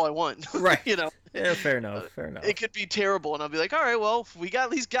 that's all I want. Right. Yeah. Fair enough. Fair enough. It could be terrible, and I'll be like, all right, well, we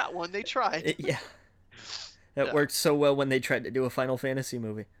at least got one. They tried. Yeah. It worked so well when they tried to do a Final Fantasy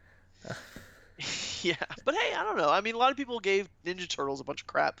movie. Yeah, but hey, I don't know. I mean, a lot of people gave Ninja Turtles a bunch of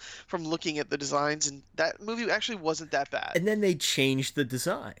crap from looking at the designs, and that movie actually wasn't that bad. And then they changed the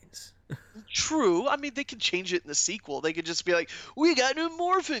designs. True. I mean, they could change it in the sequel. They could just be like, we got new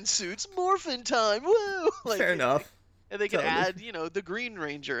Morphin suits, Morphin time, woo! Like, fair enough. And they could add, the Green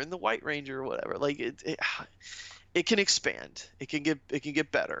Ranger and the White Ranger or whatever. Like, it can expand. It can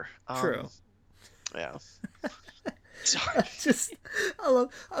get better. True. Yeah. Sorry.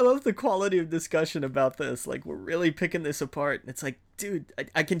 I love the quality of discussion about this. Like, we're really picking this apart. And it's like, dude,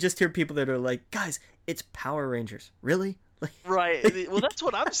 I can just hear people that are like, guys, it's Power Rangers. Really? Like, right. Well, that's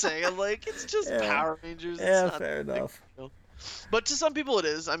what I'm saying. I'm like, it's just Power Rangers. It's fair enough. But to some people it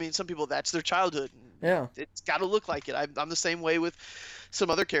is. I mean, some people, that's their childhood. Yeah. It's got to look like it. I'm the same way with some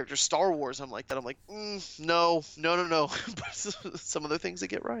other characters. Star Wars, I'm like that. I'm like, no. But some of the things they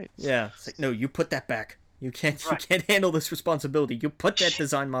get right. Yeah. It's like, no, you put that back. You can't handle this responsibility. You put that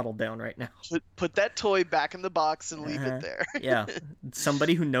design model down right now. Put that toy back in the box and leave it there. Yeah.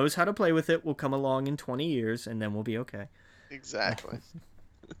 Somebody who knows how to play with it will come along in 20 years, and then we'll be okay. Exactly.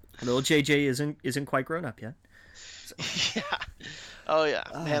 Little JJ isn't quite grown up yet. So. Yeah. Oh, yeah.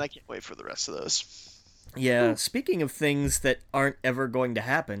 Man, I can't wait for the rest of those. Yeah. Ooh. Speaking of things that aren't ever going to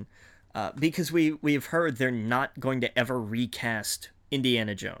happen, because we've heard they're not going to ever recast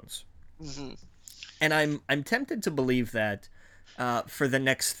Indiana Jones. Mm-hmm. And I'm tempted to believe that for the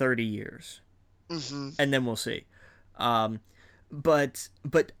next 30 years. Mm-hmm. And then we'll see. But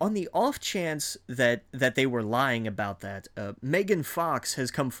on the off chance that they were lying about that, Megan Fox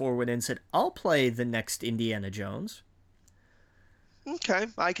has come forward and said, I'll play the next Indiana Jones. Okay,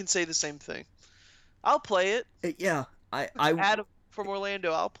 I can say the same thing. I'll play it. Yeah. Adam from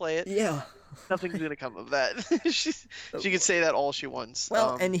Orlando, I'll play it. Yeah. Nothing's gonna come of that. She can say that all she wants.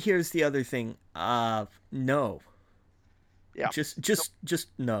 Well, and here's the other thing. No. Yeah. Just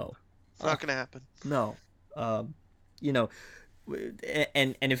no. It's not gonna happen. No. You know,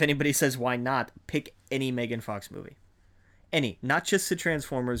 and if anybody says why not, pick any Megan Fox movie. Any, not just the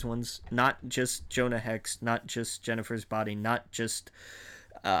Transformers ones, not just Jonah Hex, not just Jennifer's Body, not just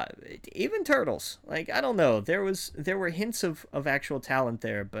even Turtles. Like, I don't know, there were hints of actual talent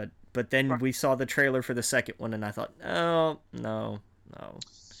there, but then we saw the trailer for the second one, and I thought, oh, no.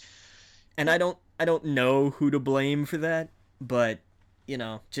 And I don't know who to blame for that, but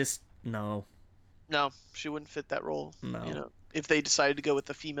just no. No, she wouldn't fit that role. No. If they decided to go with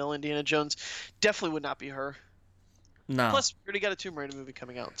the female Indiana Jones, definitely would not be her. No. Plus, we already got a Tomb Raider movie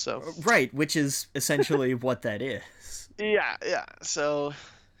coming out, so. Right, which is essentially what that is. Yeah. So,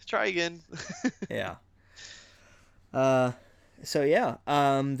 try again. Yeah. So yeah,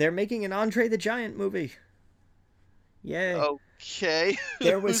 they're making an Andre the Giant movie. Yay. Okay.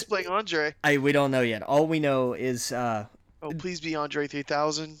 Who's playing Andre? We don't know yet. All we know is Please be Andre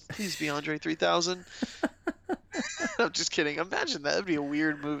 3000. Please be Andre 3000. I'm just kidding. Imagine that. That'd be a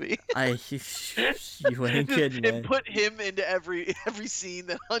weird movie. You ain't kidding, man. And put him into every scene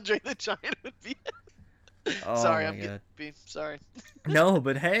that Andre the Giant would be in. Oh, sorry, I'm getting sorry. No,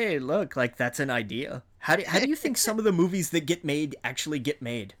 but hey, look, like, that's an idea. How do you think some of the movies that get made actually get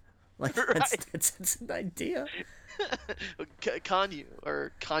made? Like, that's an idea. Kanye.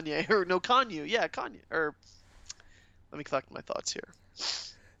 Yeah, Kanye. Or let me collect my thoughts here.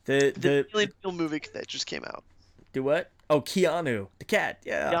 The Million Film movie that just came out. Do what? Oh, Keanu, the cat.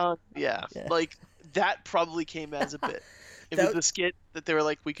 Yeah. Yeah. Like, that probably came as a bit. It was a skit that they were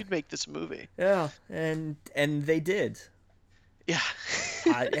like, we could make this movie. Yeah, and they did. Yeah.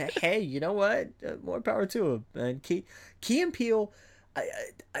 Hey, you know what? More power to him. And Key and Peele, I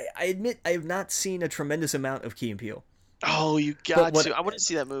admit I have not seen a tremendous amount of Key and Peele. Oh, you got to. I want to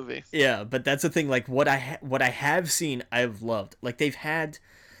see that movie. Yeah, but that's the thing. Like, what I have seen, I've loved. Like, they've had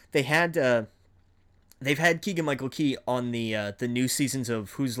Keegan-Michael Key on the new seasons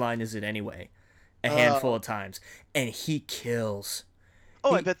of Whose Line Is It Anyway? A handful of times, and he kills.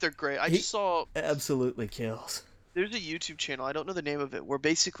 I bet they're great. I just saw absolutely kills. There's a YouTube channel, I don't know the name of it, where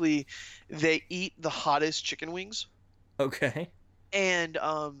basically they eat the hottest chicken wings. Okay. And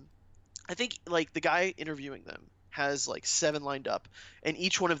I think, like, the guy interviewing them has like 7 lined up, and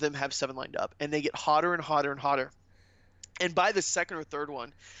each one of them have 7 lined up, and they get hotter and hotter and hotter. And by the second or third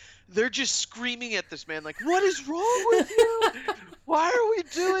one, they're just screaming at this man like, "What is wrong with you? Why are we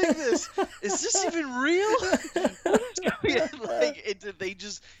doing this? Is this even real?" What is going on? Like,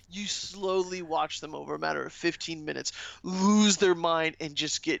 you slowly watch them over a matter of 15 minutes lose their mind and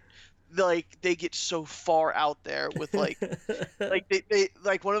just get they get so far out there with like they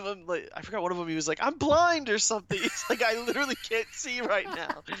like one of them, like, I forgot one of them, he was like, "I'm blind" or something. It's like, I literally can't see right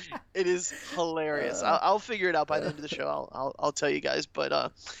now. It is hilarious. I'll figure it out by the end of the show. I'll tell you guys,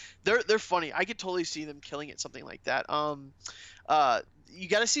 but they're funny. I could totally see them killing at something like that. You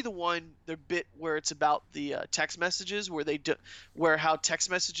got to see their bit where it's about the text messages, where how text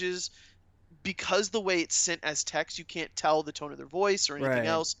messages, because the way it's sent as text, you can't tell the tone of their voice or anything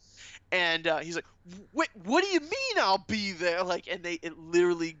else. And he's like, "Wait, what do you mean I'll be there?" Like, and it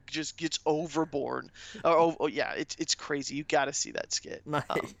literally just gets overboard. Oh yeah, it's crazy. You got to see that skit. Nice.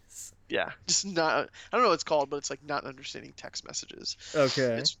 Yeah, just not. I don't know what it's called, but it's like not understanding text messages.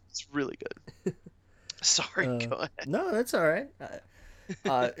 Okay. It's really good. Sorry, go ahead. No, that's all right.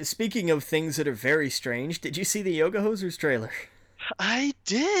 Speaking of things that are very strange, did you see the Yoga Hosers trailer? I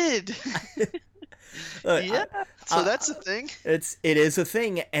did. Yeah. So that's a thing. It is a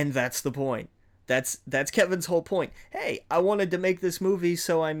thing, and that's the point. That's Kevin's whole point. Hey, I wanted to make this movie,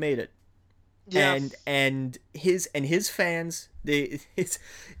 so I made it. Yeah. And his fans, his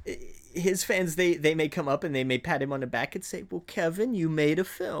fans, they may come up and they may pat him on the back and say, "Well, Kevin, you made a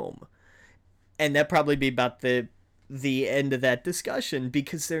film," and that probably be about the end of that discussion,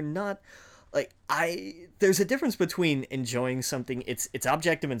 because they're not like there's a difference between enjoying something. It's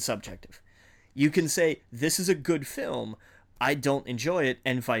objective and subjective. You can say, "This is a good film, I don't enjoy it,"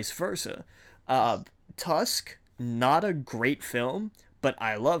 and vice versa. Tusk, not a great film, but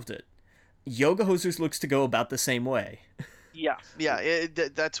I loved it. Yoga Hosers looks to go about the same way. Yeah,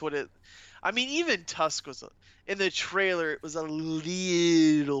 that's what it. I mean, even Tusk was in the trailer. It was a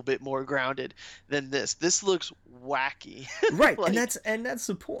little bit more grounded than this. This looks wacky, right? like, and that's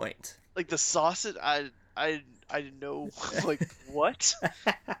the point. Like the sausage, I didn't know. Like, what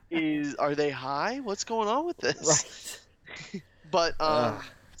are they high? What's going on with this? Right. But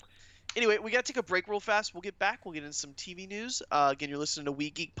Anyway, we got to take a break real fast. We'll get back. We'll get into some TV news. Again, you're listening to We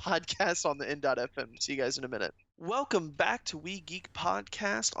Geek Podcast on the N.FM. See you guys in a minute. Welcome back to We Geek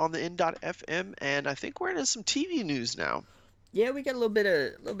Podcast on the N.FM, and I think we're into some TV news now. Yeah, we got a little bit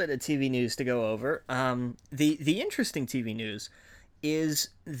of TV news to go over. The interesting TV news is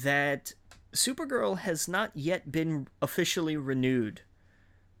that Supergirl has not yet been officially renewed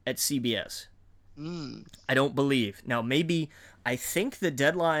at CBS. I don't believe. Now, maybe, I think the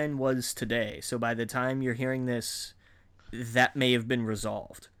deadline was today, so by the time you're hearing this, that may have been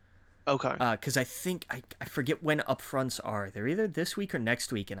resolved. Okay. Because I think, I forget when upfronts are. They're either this week or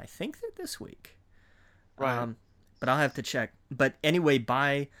next week, and I think they're this week. Right. But I'll have to check. But anyway,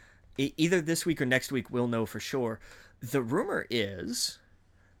 by either this week or next week, we'll know for sure. The rumor is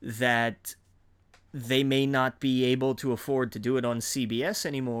that they may not be able to afford to do it on CBS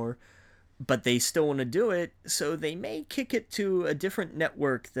anymore, but they still want to do it, so they may kick it to a different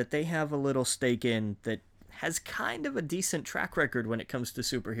network that they have a little stake in that has kind of a decent track record when it comes to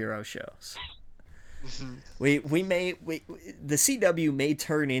superhero shows. Mm-hmm. The CW may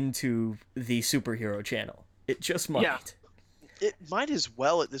turn into the superhero channel. It just might. Yeah. It might as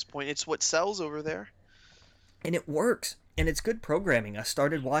well at this point. It's what sells over there. And it works. And it's good programming. I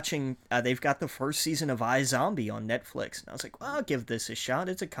started watching, they've got the first season of iZombie on Netflix. And I was like, well, I'll give this a shot.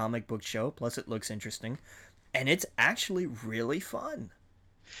 It's a comic book show, plus it looks interesting. And it's actually really fun.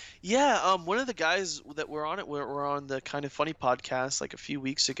 Yeah, one of the guys that were on it, were on the Kind of Funny podcast like a few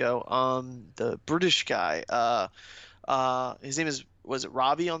weeks ago. The British guy, his name was it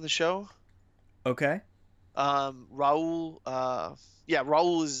Robbie on the show? Okay. Raul, yeah,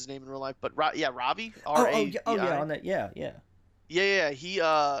 Raul is his name in real life, but Robbie, R-A-B-I. Oh, yeah, on that, yeah.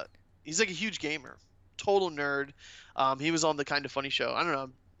 He's like a huge gamer, total nerd. He was on the Kind of Funny show. I don't know,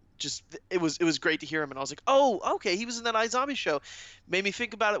 just it was great to hear him, and I was like, oh, okay, he was in that iZombie show. Made me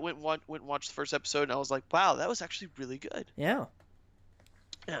think about it. Went and watched the first episode, and I was like, wow, that was actually really good. Yeah.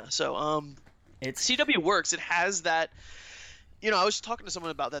 Yeah. So it's CW works. It has that. I was talking to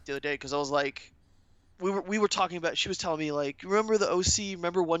someone about that the other day because I was like, we were talking about. She was telling me like, remember the OC?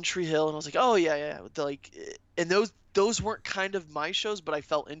 Remember One Tree Hill? And I was like, oh yeah. And those weren't kind of my shows, but I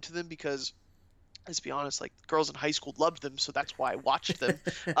fell into them because, let's be honest, like girls in high school loved them, so that's why I watched them.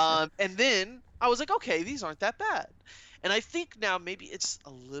 And then I was like, okay, these aren't that bad. And I think now maybe it's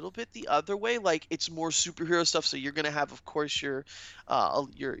a little bit the other way. Like it's more superhero stuff, so you're gonna have, of course, your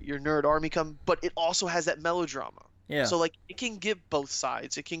nerd army come, but it also has that melodrama. Yeah. So like it can get both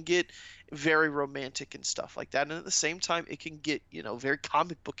sides. It can get very romantic and stuff like that, and at the same time, it can get very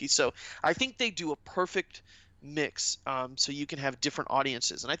comic booky. So I think they do a perfect mix, so you can have different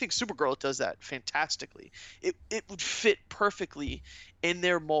audiences, and I think Supergirl does that fantastically. It would fit perfectly in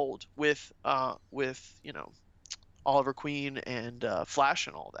their mold with Oliver Queen and Flash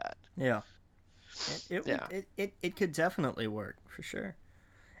and all that. Yeah. It could definitely work for sure.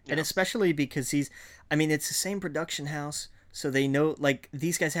 Yeah. And especially because it's the same production house, so they know, like,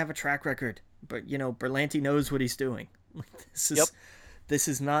 these guys have a track record, but Berlanti knows what he's doing. This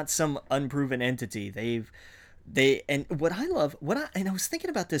is not some unproven entity. And what I love, and I was thinking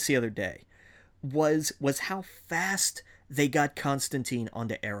about this the other day, was how fast they got Constantine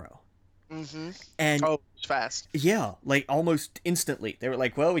onto Arrow. Mm-hmm. And it's fast. Yeah, like almost instantly. They were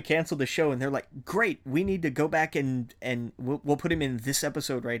like, well, we canceled the show, and they're like, great, we need to go back and we'll put him in this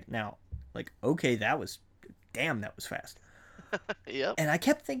episode right now. Like, okay, that was fast. Yep. And I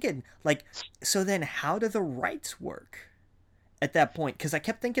kept thinking, like, so then how do the rights work at that point? Because I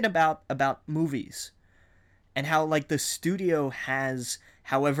kept thinking about movies and how, like, the studio has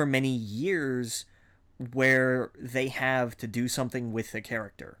however many years where they have to do something with a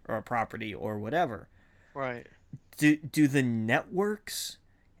character or a property or whatever. Right. Do the networks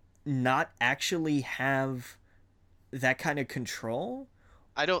not actually have that kind of control?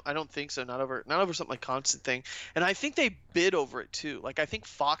 I don't think so. Not over something like Constant Thing. And I think they bid over it too. Like I think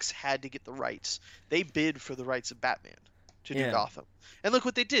Fox had to get the rights. They bid for the rights of Batman to do Gotham. And look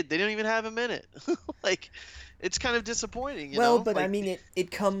what they did. They didn't even have him in it. Like, it's kind of disappointing, But like,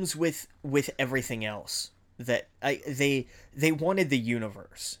 it comes with everything else. That they wanted the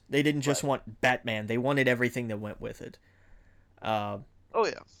universe. They didn't just want Batman. They wanted everything that went with it. And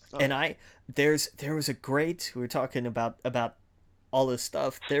there was a great, we were talking about all this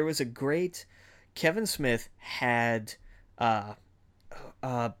stuff. There was a great, Kevin Smith had I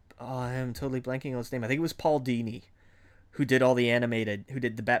am totally blanking on his name. I think it was Paul Dini who did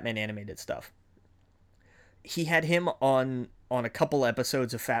the Batman animated stuff. He had him on a couple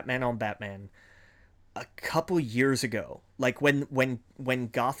episodes of Fat Man on Batman a couple years ago, like when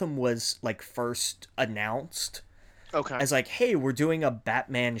Gotham was like first announced. Okay. as like, hey, we're doing a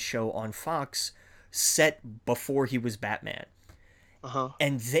Batman show on Fox set before he was Batman. Uh-huh.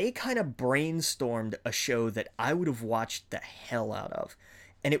 And they kind of brainstormed a show that I would have watched the hell out of.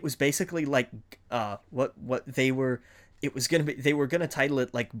 And it was basically like what they were it was going to be they were going to title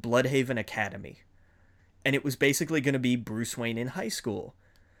it like Bloodhaven Academy. And it was basically going to be Bruce Wayne in high school.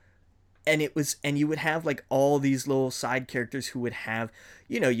 And you would have like all these little side characters who would have,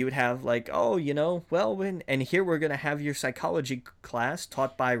 you would have like, oh, well, and here we're going to have your psychology class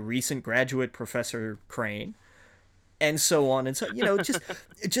taught by recent graduate Professor Crane, and so on and so,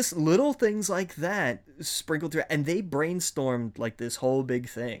 just little things like that sprinkled through, and they brainstormed like this whole big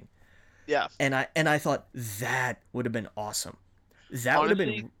thing. Yeah. And I thought that would have been awesome. That would have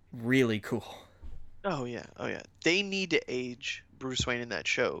Honestly, been really cool. oh yeah, oh yeah. They need to age Bruce Wayne in that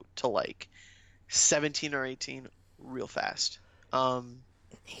show to like 17 or 18 real fast. Um,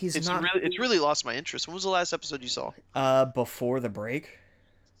 He's it's not really lost my interest. When was the last episode you saw? before the break.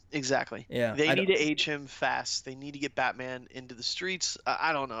 Exactly. Yeah, They need to age him fast. They need to get Batman into the streets.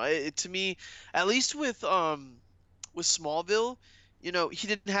 I don't know. To me, at least with Smallville, he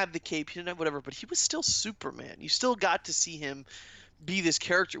didn't have the cape, he didn't have whatever, but he was still Superman. You still got to see him be this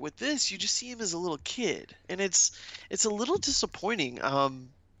character. With this, you just see him as a little kid, and it's a little disappointing. And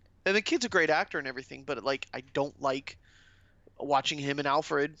the kid's a great actor and everything, but like I don't like watching him and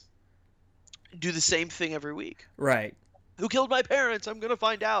Alfred do the same thing every week. Right. Who killed my parents? I'm gonna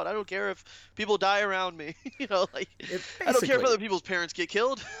find out. I don't care if people die around me. Like I don't care if Basically, other people's parents get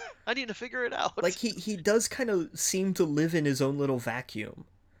killed. I need to figure it out. like he does kind of seem to live in his own little vacuum.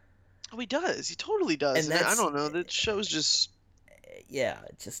 Oh, he does. He totally does. And And I that's don't know. That show's just yeah,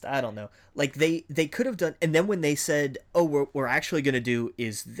 just I don't know. Like they could have done, and then when they said, "Oh, we're actually gonna do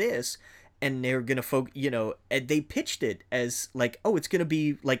is this," and they're gonna and they pitched it as like, "Oh, it's gonna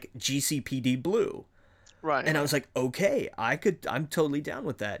be like GCPD Blue," right. and I was like, "Okay, I'm totally down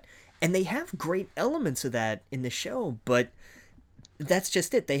with that." And they have great elements of that in the show, but that's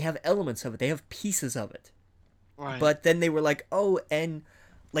just it. They have elements of it. They have pieces of it. Right. But then they were like, oh, and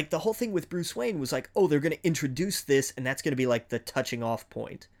like the whole thing with Bruce Wayne was like, oh, they're going to introduce this, and that's going to be like the touching off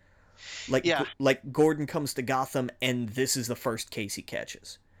point. Like, Yeah. like Gordon comes to Gotham, and this is the first case he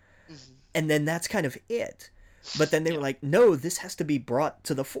catches. Mhm. And then that's kind of it. But then they were like, no, this has to be brought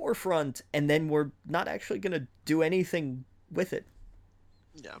to the forefront, and then we're not actually going to do anything with it.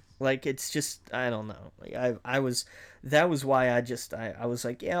 Yeah. Like, it's just, I don't know. Like, that was why I was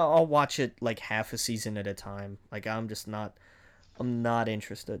like, yeah, I'll watch it like half a season at a time. Like, I'm not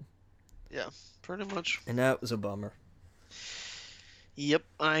interested. Yeah. Pretty much. And that was a bummer. Yep.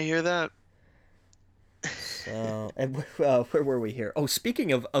 I hear that. So, and where were we here? Oh,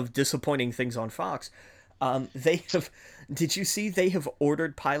 speaking of disappointing things on Fox, did you see they have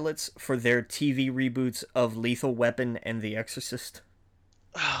ordered pilots for their TV reboots of Lethal Weapon and The Exorcist?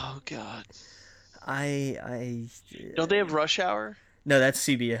 Oh God. I Don't they have Rush Hour? No, that's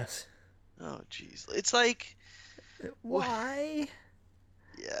CBS. Oh jeez. It's like Why?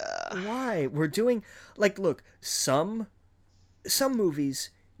 yeah. Why? We're doing like look, some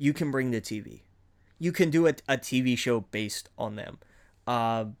movies you can bring to TV. You can do a TV show based on them.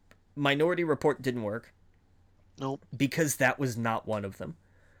 Minority Report didn't work Nope. because that was not one of them.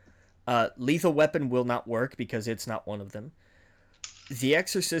 Lethal Weapon will not work because it's not one of them. The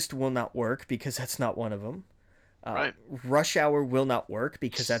Exorcist will not work because that's not one of them. Right. Rush Hour will not work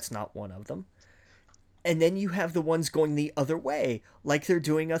because that's not one of them. And then you have the ones going the other way, like they're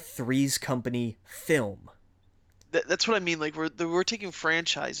doing a Three's Company film. That's what I mean. Like we're taking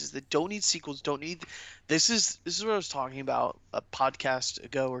franchises that don't need sequels, don't need. This is what I was talking about a podcast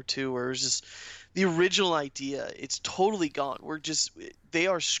ago or two, where it was just the original idea. It's totally gone. They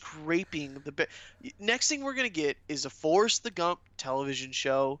are scraping the. Next thing we're gonna get is a Forrest the Gump television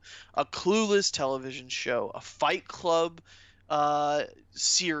show, a Clueless television show, a Fight Club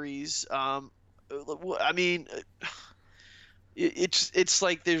series. I mean. It's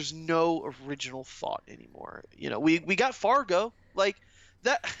like there's no original thought anymore. We got Fargo, like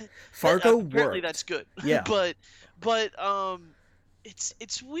that. Fargo apparently worked. that's good. Yeah. but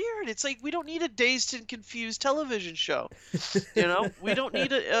it's weird. It's like we don't need a Dazed and Confused television show. We don't need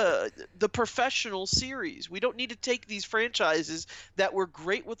the Professional series. We don't need to take these franchises that were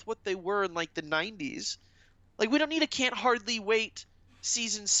great with what they were in like the 90s. Like we don't need a Can't Hardly Wait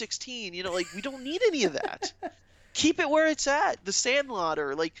season 16. Like we don't need any of that. Keep it where it's at. The Sandlot,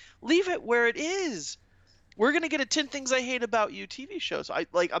 or like leave it where it is. We're gonna get a 10 Things I Hate About You TV show. So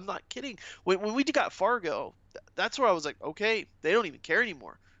I'm not kidding. When we got Fargo, that's where I was like, okay, they don't even care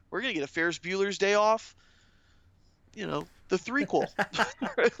anymore. We're gonna get a Ferris Bueller's Day Off. the threequel.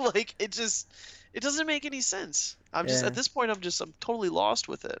 Like it doesn't make any sense. I'm just Yeah. at this point I'm totally lost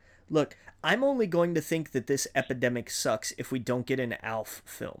with it. Look, I'm only going to think that this epidemic sucks if we don't get an Alf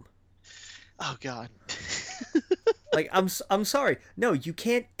film. Oh God. Like, I'm sorry. No, you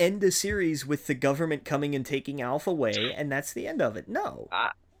can't end a series with the government coming and taking Alf away, and that's the end of it. No.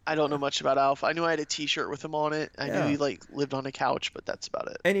 I don't know much about Alf. I knew I had a T-shirt with him on it. I knew Yeah. he like lived on a couch, but that's about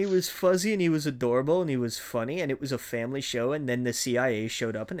it. And he was fuzzy, and he was adorable, and he was funny, and it was a family show, and then the CIA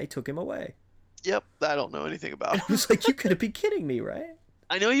showed up, and they took him away. Yep, I don't know anything about It was like, you could be kidding me, right?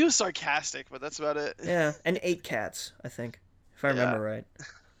 I know he was sarcastic, but that's about it. Yeah, and 8 cats, I think, if I remember right.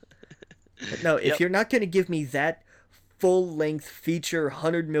 But no, if Yep. you're not going to give me that full-length feature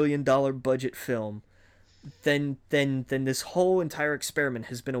 $100 million budget film, then this whole entire experiment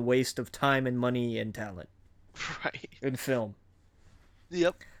has been a waste of time and money and talent Right. in film.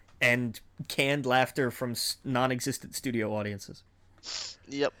 Yep. And canned laughter from non-existent studio audiences.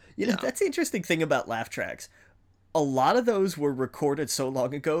 Yep. You know, that's the interesting thing about laugh tracks. A lot of those were recorded so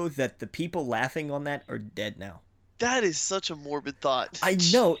long ago that the people laughing on that are dead now. That is such a morbid thought. I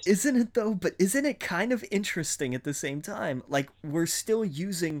know, isn't it though? But isn't it kind of interesting at the same time? Like, we're still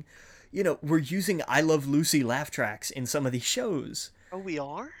using, we're using I Love Lucy laugh tracks in some of these shows. Oh, we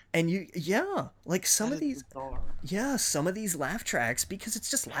are? And like some That of is bizarre. some of these laugh tracks, because it's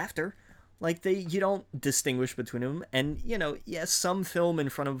just laughter. Like, you don't distinguish between them. And, yes, some film in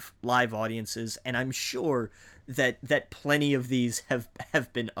front of live audiences, and I'm sure that plenty of these have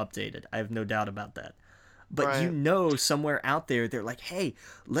been updated. I have no doubt about that. But Right. somewhere out there, they're like, hey,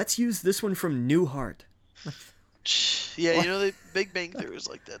 let's use this one from Newhart. Yeah, the Big Bang Theory is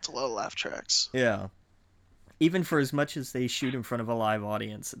like that. It's a lot of laugh tracks. Yeah. Even for as much as they shoot in front of a live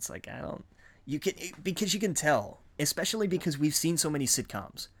audience, it's like, because you can tell, especially because we've seen so many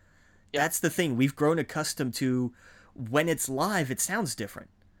sitcoms. Yeah. That's the thing. We've grown accustomed to when it's live, it sounds different.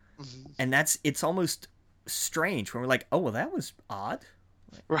 Mm-hmm. And it's almost strange when we're like, oh, well, that was odd.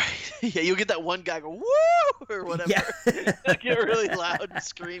 Right. Yeah, you'll get that one guy go, woo! Or whatever. Yeah. Get really loud and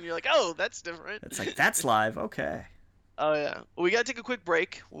scream. You're like, oh, that's different. It's like, that's live. Okay. Oh, yeah. Well, we got to take a quick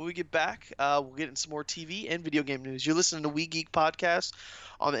break. When we get back, we'll get into some more TV and video game news. You're listening to We Geek Podcast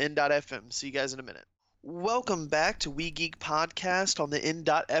on the N.FM. See you guys in a minute. Welcome back to We Geek Podcast on the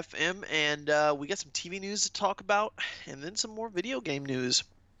N.FM. And we got some TV news to talk about and then some more video game news.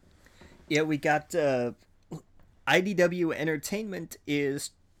 Yeah, we got IDW Entertainment is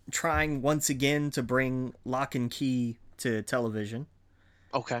trying once again to bring Lock and Key to television.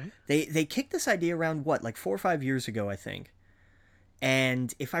 Okay. They kicked this idea around, like 4 or 5 years ago, I think.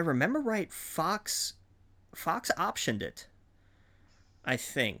 And if I remember right, Fox optioned it, I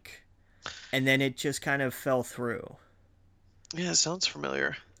think. And then it just kind of fell through. Yeah, sounds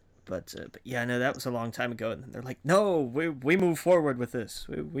familiar. But yeah, no, that was a long time ago. And they're like, no, we move forward with this.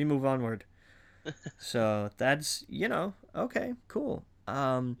 We move onward. So that's, okay, cool.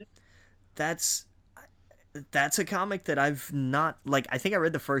 That's a comic that I've not, like, I think I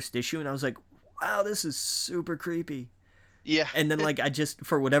read the first issue and I was like, wow, this is super creepy. Yeah. And then, like, I just,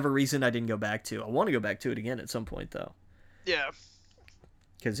 for whatever reason, I didn't go back to. I want to go back to it again at some point, though. Yeah.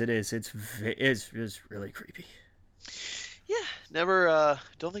 Because it's really creepy. Yeah. Never,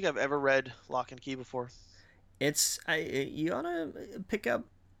 don't think I've ever read Lock and Key before. You ought to pick up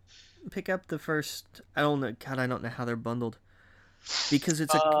the first, I don't know how they're bundled. Because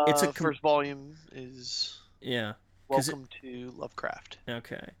it's a first volume is yeah. Welcome to Lovecraft.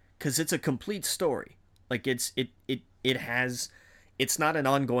 Okay. Because it's a complete story. Like, it has, it's not an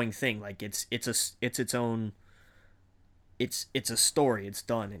ongoing thing. Like, it's its own, it's a story. It's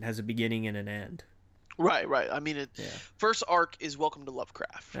done. It has a beginning and an end. Right. I mean, first arc is Welcome to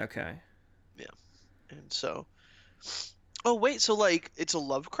Lovecraft. Okay. Yeah. And so, oh wait, so like it's a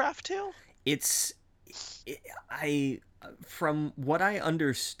Lovecraft tale? From what I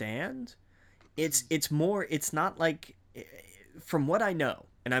understand, it's more, it's not like, from what I know,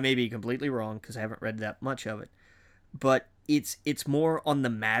 and I may be completely wrong because I haven't read that much of it, but it's more on the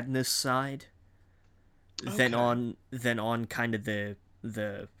madness side than on kind of the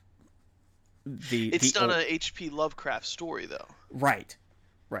it's not a H.P. Lovecraft story though. Right.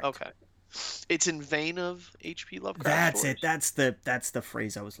 Okay. It's in vein of H.P. Lovecraft. That's stories. it. That's the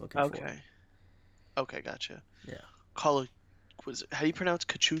phrase I was looking for. Okay, gotcha. Yeah. How do you pronounce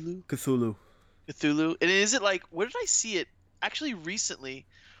Cthulhu? Cthulhu. And is it like, where did I see it? Actually, recently,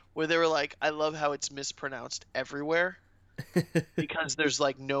 where they were like, I love how it's mispronounced everywhere. Because there's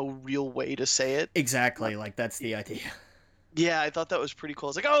like no real way to say it. Exactly, like that's the idea. Yeah, I thought that was pretty cool.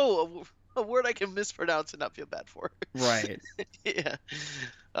 It's like, oh, a word I can mispronounce and not feel bad for. Right. Yeah.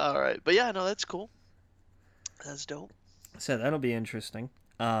 All right. But yeah, no, that's cool. That's dope. So that'll be interesting.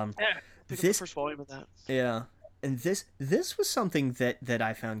 Yeah, pick up the This first volume of that. Yeah, and this was something that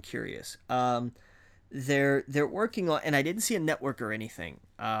I found curious. They're working on, and I didn't see a network or anything.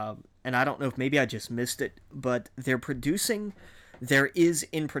 And I don't know if maybe I just missed it, but they're producing. There is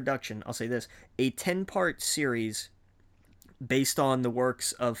in production. I'll say this: a 10-part series based on the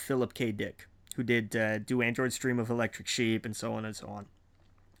works of Philip K. Dick, who did Do Androids Dream of Electric Sheep and so on and so on.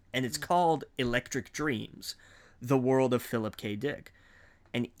 And it's called Electric Dreams: The World of Philip K. Dick.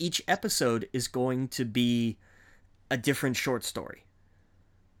 And each episode is going to be a different short story.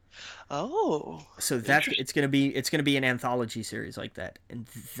 Oh, So that's it's gonna be an anthology series like that. And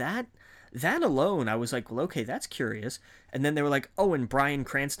that alone, I was like, well, okay, that's curious. And then they were like, oh, and Bryan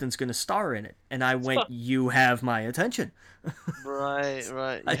Cranston's gonna star in it. And I went, you have my attention. right,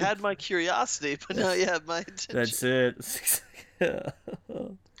 right. You had my curiosity, but now you have my attention. That's it.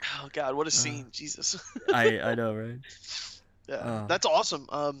 Oh God, what a scene! Jesus. I know, right? Yeah, that's awesome.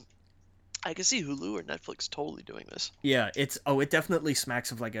 I can see Hulu or Netflix totally doing this. Yeah, it definitely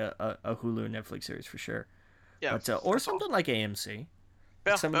smacks of like a Hulu Netflix series for sure. Yeah, But, or something like AMC.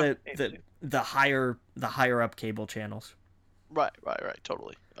 yeah, Some yeah, of the higher up cable channels. right,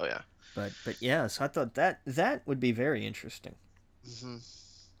 totally. Oh yeah. But yeah, so I thought that would be very interesting. Hmm.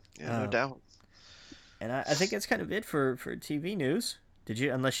 Yeah, no doubt. And I think that's kind of it for TV news. Did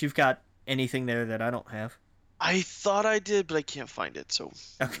you? Unless you've got anything there that I don't have. I thought I did, but I can't find it, so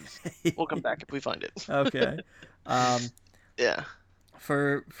Okay. we'll come back if we find it. Okay. Yeah.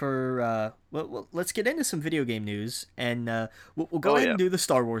 Well, let's get into some video game news, and we'll go ahead and do the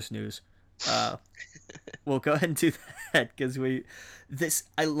Star Wars news. We'll go ahead and do that because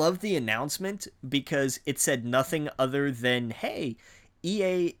I love the announcement because it said nothing other than, hey,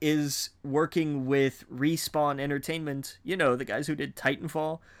 EA is working with Respawn Entertainment, the guys who did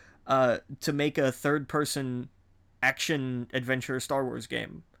Titanfall, to make a third-person action adventure Star Wars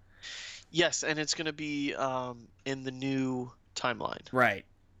game. Yes, and it's gonna be in the new timeline. Right.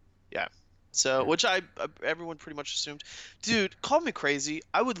 Yeah. So, which everyone pretty much assumed. Dude, call me crazy.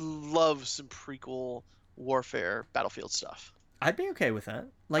 I would love some prequel Warfare Battlefield stuff. I'd be okay with that.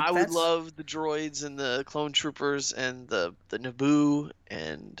 Like, I would love the droids and the clone troopers and the Naboo,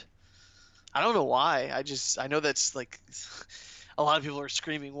 and I don't know why. I know that's like a lot of people are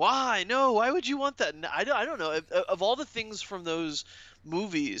screaming, "Why? No, why would you want that?" And I don't know. Of all the things from those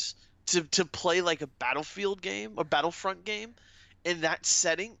movies to play like a Battlefield game or Battlefront game in that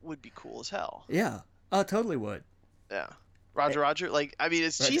setting would be cool as hell. Yeah. Oh, totally would. Yeah. Roger. Like, I mean,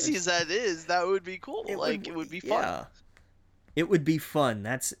 as cheesy as that is, that would be cool. It would be fun. Yeah. It would be fun.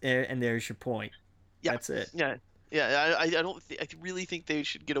 And there's your point. Yeah. That's it. Yeah. Yeah, I really think they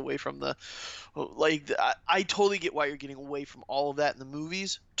should get away from I totally get why you're getting away from all of that in the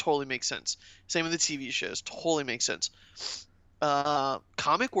movies. Totally makes sense. Same with the TV shows. Totally makes sense.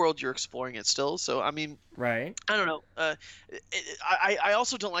 Comic world, you're exploring it still. So, I mean, right. I don't know. I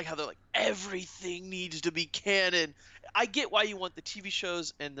also don't like how they're like, everything needs to be canon. I get why you want the TV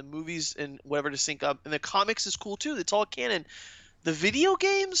shows and the movies and whatever to sync up. And the comics is cool too. It's all canon. The video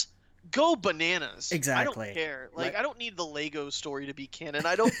games, go bananas. Exactly. I don't care. Like, I don't need the Lego story to be canon.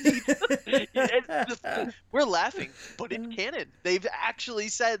 I don't need. We're laughing, but it's canon. They've actually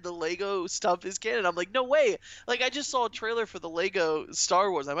said the Lego stuff is canon. I'm like, no way. Like, I just saw a trailer for the Lego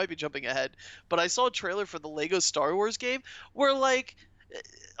Star Wars. I might be jumping ahead, but I saw a trailer for the Lego Star Wars game where like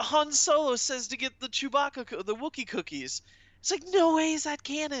Han Solo says to get the Chewbacca, the Wookiee cookies. It's like, no way is that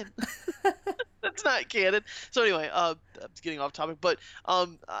canon. That's not canon. So anyway, I'm getting off topic, but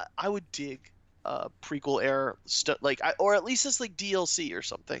I would dig prequel era stuff, or at least it's like DLC or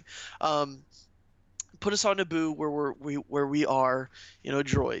something. Put us on Naboo where we are,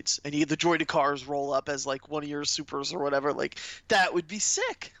 droids, and the droided cars roll up as like one of your supers or whatever. Like, that would be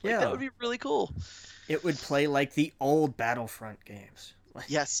sick. Like, that would be really cool. It would play like the old Battlefront games.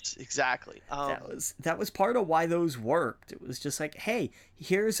 Yes, exactly. That was part of why those worked. It was just like, hey,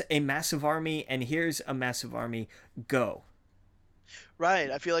 here's a massive army and here's a massive army, go. Right.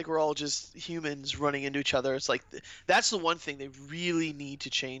 I feel like we're all just humans running into each other. It's like that's the one thing they really need to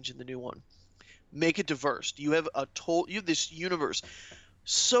change in the new one. Make it diverse. You have this universe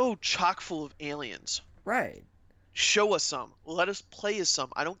so chock full of aliens. Right. Show us some. Let us play as some.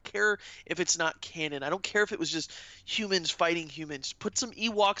 I don't care if it's not canon. I don't care if it was just humans fighting humans. Put some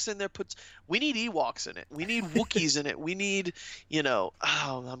Ewoks in there. We need Ewoks in it. We need Wookiees in it. We need, you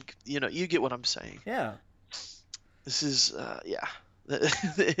get what I'm saying. Yeah. This is, yeah.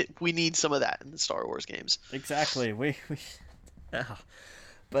 We need some of that in the Star Wars games. Exactly.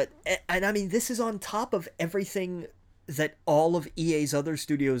 But, and I mean, this is on top of everything that all of EA's other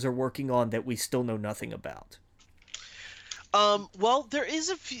studios are working on that we still know nothing about. Well, there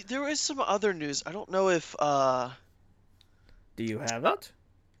is some other news. I don't know if Do you have it?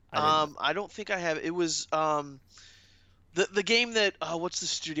 I didn't. I don't think I have. It was the game that what's the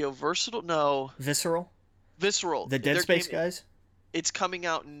studio? Versatile? No, Visceral, Visceral. the Dead Their Space game. guys. It's coming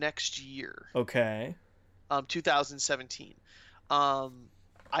out next year, Okay. 2017. Um,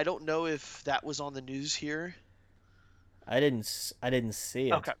 I don't know if that was on the news here. I didn't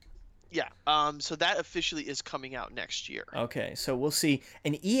see Okay. it. Yeah. So that officially is coming out next year. Okay, so we'll see.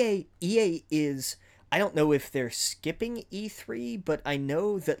 And EA is, I don't know if they're skipping E3, but I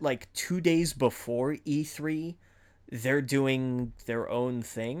know that like 2 days before E3, they're doing their own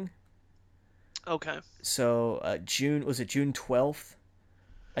thing. Okay. So June, was it June 12th?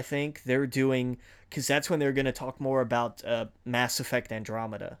 I think they're doing, because that's when they're going to talk more about Mass Effect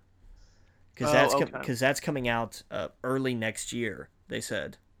Andromeda, Oh, okay. because that's coming out early next year. They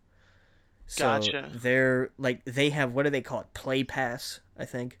said. So Gotcha. they're like they have, what do they call it? Play Pass, I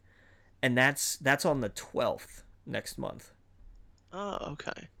think, and that's on the 12th next month. Oh,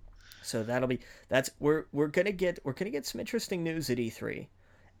 okay. So that'll be that's we're gonna get some interesting news at E3,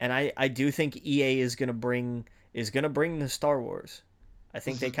 and I do think EA is gonna bring the Star Wars. I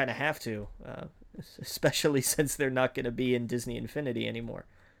think they Hmm. kind of have to, especially since they're not gonna be in Disney Infinity anymore.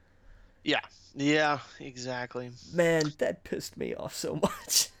 Yeah. Yeah, exactly. Man, that pissed me off so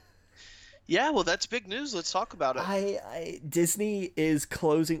much. Yeah, well, that's big news. Let's talk about it. Disney is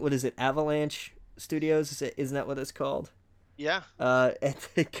closing. What is it? Avalanche Studios? Isn't that what it's called? Yeah. And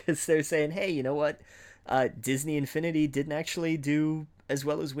because they're saying, hey, you know what? Disney Infinity didn't actually do as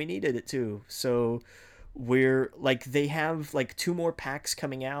well as we needed it to. So we're like, they have like two more packs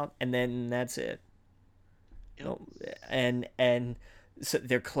coming out, and then that's it. Yep. No, and so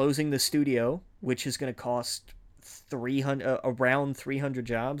they're closing the studio, which is going to cost 300, around 300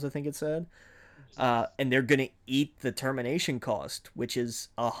 jobs, I think it said. Mhm. And they're going to eat the termination cost, which is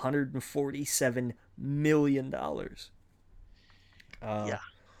 $147 million, uh, Yeah.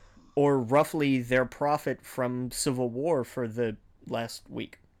 or roughly their profit from Civil War for the last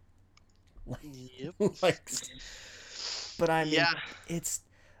week. Yep. Like, but I mean, Yeah. it's,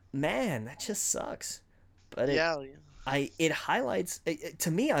 man, that just sucks. But Yeah. Yeah. it highlights,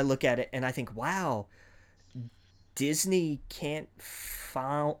 to me. I look at it and I think, wow, Disney can't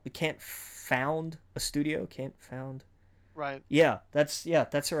found a studio, can't found. Right. Yeah, that's the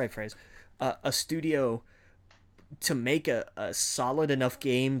right phrase. A studio to make a solid enough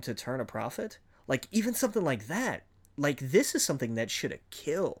game to turn a profit. Like, even something like that. Like, this is something that should have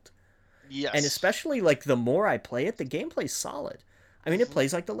killed. And Yes. especially, like, the more I play it, the gameplay's solid. I mean, it Hmm.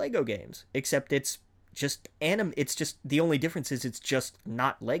 plays like the Lego games, except it's just, the only difference is it's just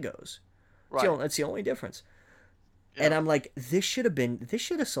not Legos. Right. That's the only difference. And Yeah. I'm like, this should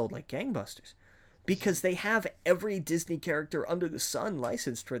have sold like gangbusters, Hmm. because they have every Disney character under the sun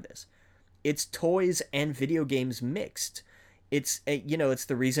licensed for this. It's toys and video games mixed. It's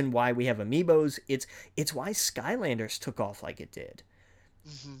the reason why we have amiibos. It's why Skylanders took off like it did.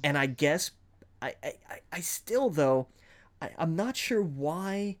 Hmm. And I guess I still, though, I'm not sure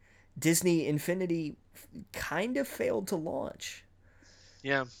why Disney Infinity kind of failed to launch.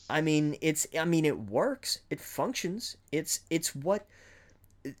 Yeah. I mean it works, it functions. It's what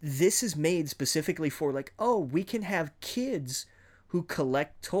this is made specifically for. Like, oh, we can have kids who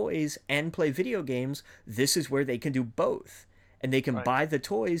collect toys and play video games. This is where they can do both, and they can Right. buy the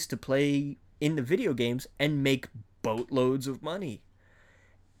toys to play in the video games and make boatloads of money.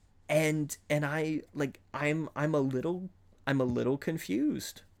 And I'm a little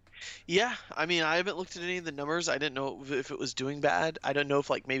confused. Yeah. I mean, I haven't looked at any of the numbers. I didn't know if it was doing bad. I don't know if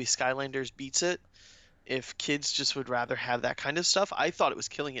like maybe Skylanders beats it. If kids just would rather have that kind of stuff. I thought it was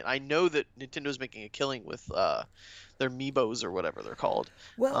killing it. I know that Nintendo's making a killing with their Meebos or whatever they're called.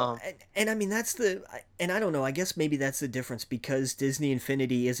 Well, Um, and I mean, and I don't know. I guess maybe that's the difference, because Disney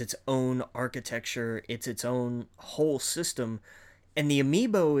Infinity is its own architecture. It's its own whole system, and the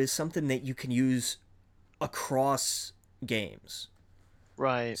amiibo is something that you can use across games.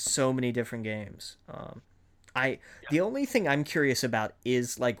 right. So many different games. I Yeah. The only thing I'm curious about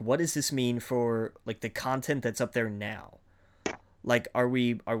is, like, what does this mean for like the content that's up there now? Like, are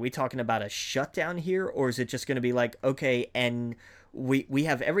we talking about a shutdown here, or is it just going to be like, okay, and we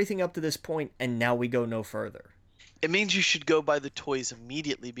have everything up to this point, and now we go no further? It means you should go buy the toys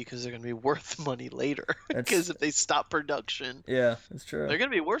immediately because they're going to be worth money later. That's Because if they stop production, Yeah, that's true. they're going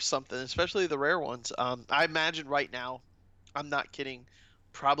to be worth something, especially the rare ones. I imagine right now, I'm not kidding,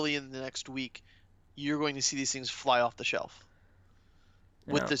 probably in the next week, you're going to see these things fly off the shelf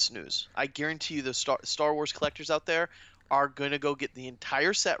with Yeah. this news. I guarantee you the Star Wars collectors out there are going to go get the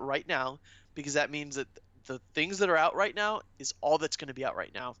entire set right now because that means that the things that are out right now is all that's going to be out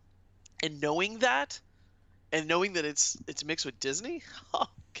right now. And knowing that, and knowing that it's mixed with Disney, oh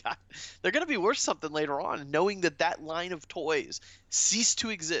god, they're going to be worth something later on. Knowing that that line of toys ceased to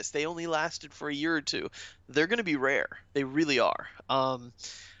exist, they only lasted for a year or two. They're going to be rare. They really are.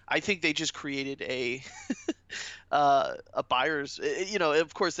 I think they just created a a buyer's.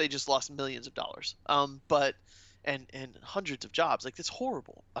 Of course, they just lost millions of dollars. But and hundreds of jobs. Like, that's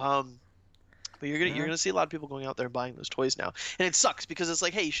horrible. But you're gonna see a lot of people going out there and buying those toys now, and it sucks because it's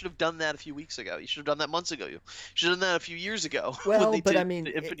like, hey, you should have done that a few weeks ago. You should have done that months ago. You should have done that a few years ago. Well, when they but did I mean,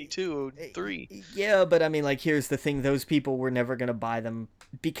 the Infinity 2 and 3. Yeah, but I mean, like, here's the thing: those people were never gonna buy them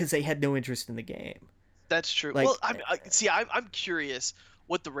because they had no interest in the game. That's true. Like, Well, I'm curious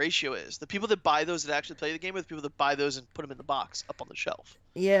what the ratio is. The people that buy those that actually play the game, or the people that buy those and put them in the box up on the shelf.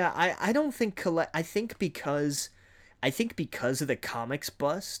 Yeah, I don't think I think because of the comics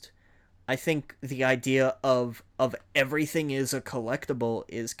bust, I think the idea of everything is a collectible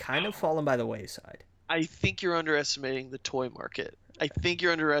is kind of fallen by the wayside. I think you're underestimating the toy market. I think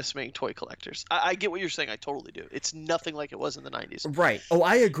you're underestimating toy collectors. I get what you're saying. I totally do. It's nothing like it was in the 90s. Right. Oh,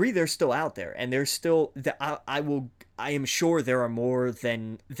 I agree. They're still out there, and there's still. I am sure there are more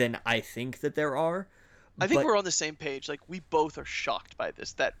than I think that there are. I think we're on the same page. Like, we both are shocked by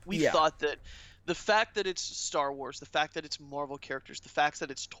this. That we thought that the fact that it's Star Wars, the fact that it's Marvel characters, the fact that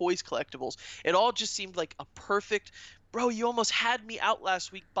it's toys collectibles, it all just seemed like a perfect. Bro, you almost had me out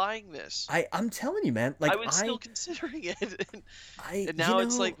last week buying this. I'm telling you, man. Like, I was still considering it, and now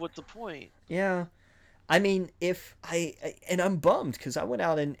it's like, what's the point? Yeah, I mean, if and I'm bummed because I went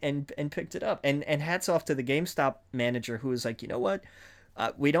out and picked it up, and hats off to the GameStop manager who was like, you know what,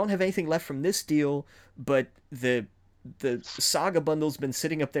 we don't have anything left from this deal, but the Saga bundle's been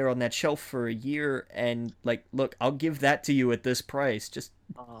sitting up there on that shelf for a year, and like, look, I'll give that to you at this price. Just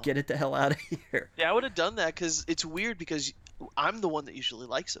get it the hell out of here. Yeah, I would have done that because it's weird because I'm the one that usually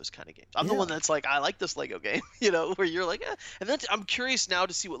likes those kind of games. I'm the one that's like, I like this Lego game, where you're like, eh. And then I'm curious now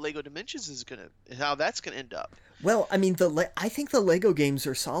to see what Lego Dimensions is how that's gonna end up. Well, I mean, I think the Lego games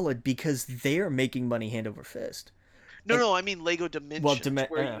are solid because they're making money hand over fist. No, I mean Lego Dimensions,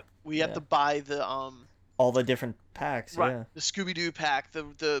 where we have to buy the all the different packs, right, yeah. the Scooby-Doo pack,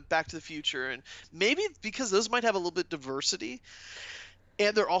 the Back to the Future, and maybe because those might have a little bit diversity,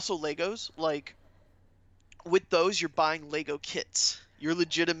 and they're also Legos. Like, with those, you're buying Lego kits. You're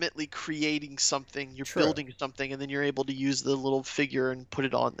legitimately creating something. You're building something, and then you're able to use the little figure and put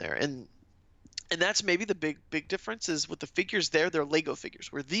it on there. And that's maybe the big difference is with the figures there, they're Lego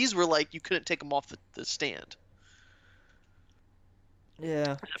figures, where these were like you couldn't take them off the stand. Yeah.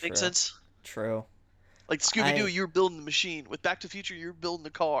 Does that make sense? True. Like Scooby-Doo, you're building the machine. With Back to the Future, you're building the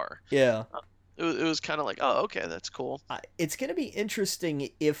car. Yeah. It was kind of like, oh, okay, that's cool. It's going to be interesting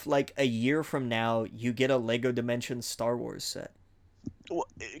if, like, a year from now, you get a Lego Dimensions Star Wars set. Well,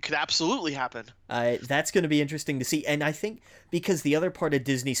 it could absolutely happen. That's going to be interesting to see. And I think because the other part of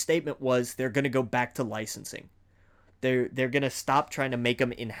Disney's statement was they're going to go back to licensing. They're going to stop trying to make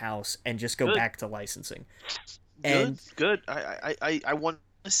them in-house and just go back to licensing. Good. I want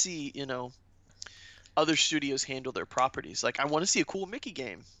to see, other studios handle their properties. Like, I want to see a cool Mickey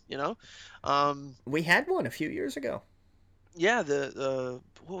game, we had one a few years ago. Yeah, the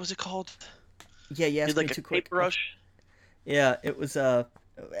what was it called? Yeah, you asked me too quick. Paintbrush. Yeah, it was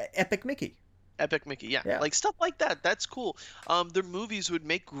Epic Mickey. Epic Mickey, yeah. Like stuff like that. That's cool. Their movies would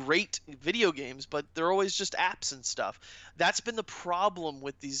make great video games, but they're always just apps and stuff. That's been the problem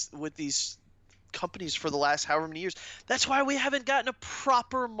with these companies for the last however many years. That's why we haven't gotten a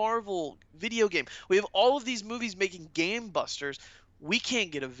proper Marvel video game. We have all of these movies making game busters. We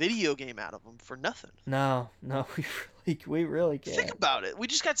can't get a video game out of them for nothing. No, we really can't. Think about it. We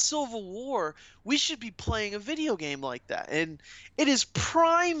just got Civil War. We should be playing a video game like that, and it is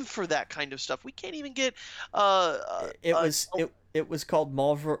prime for that kind of stuff. We can't even get. It was called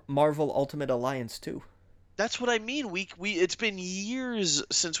Marvel Ultimate Alliance 2. That's what I mean. It's been years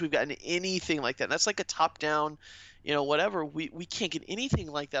since we've gotten anything like that. And that's like a top-down, whatever. We can't get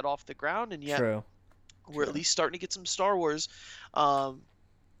anything like that off the ground, and yet we're at least starting to get some Star Wars.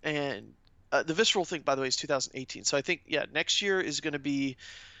 And the Visceral thing, by the way, is 2018. So I think next year is going to be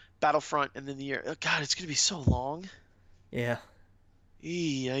Battlefront, and then the year. Oh God, it's going to be so long. Yeah.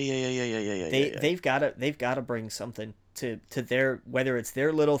 Yeah. They've got to bring something to their, whether it's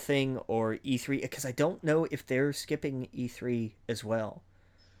their little thing or E3, because I don't know if they're skipping E3 as well.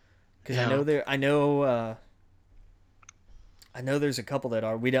 Because I know there's a couple that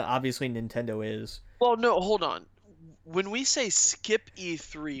are. We don't, obviously Nintendo is. Well, no, hold on. When we say skip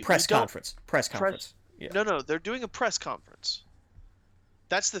E3, press conference. Yeah. No, they're doing a press conference.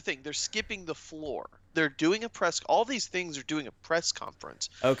 That's the thing. They're skipping the floor. they're doing a press. All these things are doing a press conference.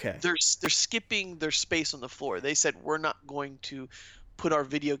 Okay. They're skipping their space on the floor. They said we're not going to put our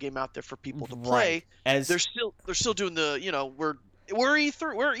video game out there for people to Right. play. They're still doing the, we're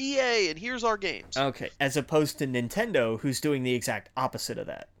E3, we're EA, and here's our games. Okay, as opposed to Nintendo, who's doing the exact opposite of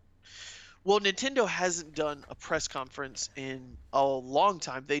that. Well, Nintendo hasn't done a press conference in a long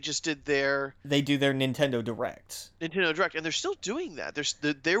time. They just did their They do their Nintendo Directs. Nintendo Direct, and they're still doing that.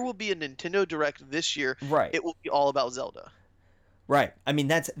 There will be a Nintendo Direct this year. Right. It will be all about Zelda. Right. I mean,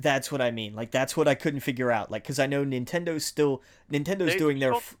 that's what I mean. Like, that's what I couldn't figure out. Like, because I know Nintendo's doing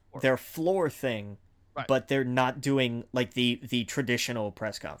their floor thing, Right. but they're not doing like the traditional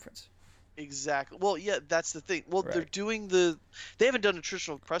press conference. Exactly. Well, yeah, that's the thing. Well, Right. they haven't done a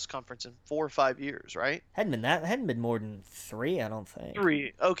traditional press conference in 4 or 5 years, right? Hadn't been more than 3, I don't think.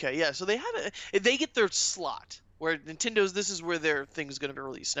 3. Okay, yeah. So they haven't. They get their slot where Nintendo's. This is where their thing is going to be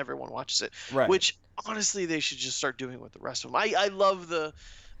released, and everyone watches it. Right. Which honestly, they should just start doing with the rest of them. I love the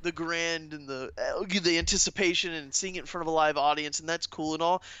grand and the anticipation and seeing it in front of a live audience, and that's cool and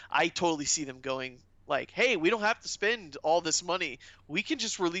all. I totally see them going like, hey, we don't have to spend all this money. We can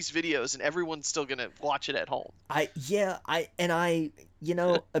just release videos and everyone's still going to watch it at home. A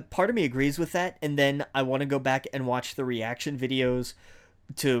part of me agrees with that, and then I want to go back and watch the reaction videos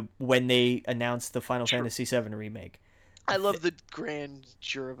to when they announced the Final Fantasy VII remake. I love the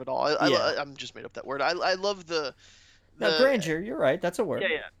grandeur of it all. I'm just made up that word. I love the grandeur, you're right, that's a word.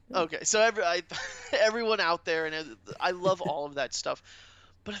 Yeah. Okay, so everyone out there, and I love all of that stuff.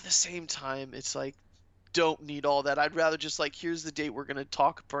 But at the same time, it's like, don't need all that. I'd rather just like, here's the date, we're going to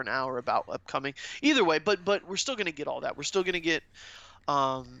talk for an hour about upcoming. Either way, but we're still going to get all that. We're still going to get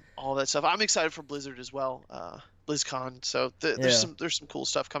all that stuff. I'm excited for Blizzard as well, BlizzCon. So there's some cool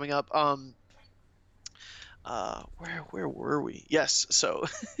stuff coming up. Where were we? Yes, so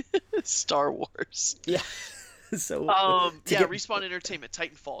Star Wars. Yeah. So Respawn Entertainment,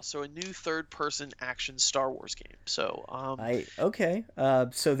 Titanfall. So a new third-person action Star Wars game. So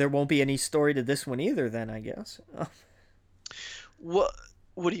so there won't be any story to this one either, then, I guess. What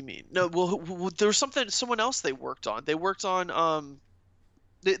do you mean? No, well, there was someone else they worked on. They worked on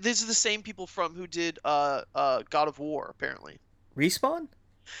these are the same people from who did God of War, apparently. Respawn?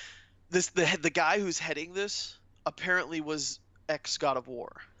 The guy who's heading this apparently was ex God of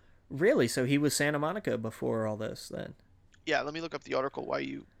War. Really? So he was Santa Monica before all this, then? Yeah, let me look up the article while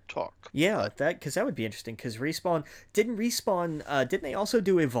you talk. Yeah, because that would be interesting. Because didn't they also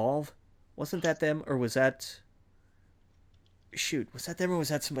do Evolve? Wasn't that them, or was that? Shoot, was that them or was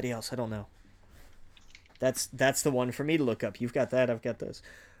that somebody else? I don't know. That's the one for me to look up. You've got that. I've got this.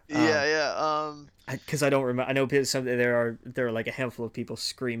 Yeah. Because I don't remember. I know there are like a handful of people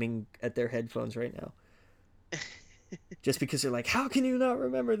screaming at their headphones right now. Just because they're like, how can you not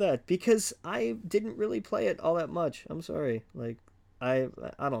remember that? Because I didn't really play it all that much. I'm sorry. Like, I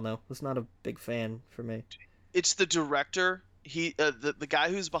don't know. It's not a big fan for me. It's the director. He the guy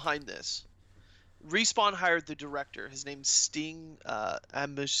who's behind this. Respawn hired the director. His name's Sting.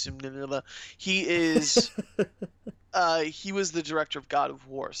 He is. He was the director of God of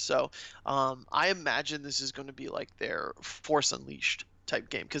War. So, I imagine this is going to be like their Force Unleashed type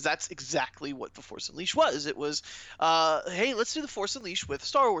game, because that's exactly what the Force Unleashed was. It was, hey, let's do the Force Unleashed with a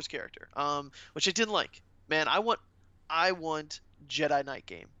Star Wars character, which I didn't like. Man, I want Jedi Knight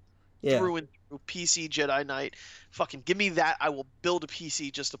game. Yeah. Through and through, PC Jedi Knight. Fucking give me that. I will build a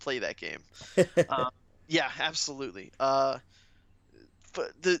PC just to play that game. Yeah, absolutely. But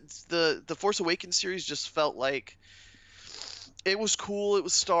the Force Awakens series just felt like it was cool. It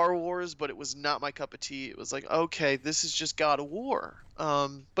was Star Wars, but it was not my cup of tea. It was like, okay, this is just God of War.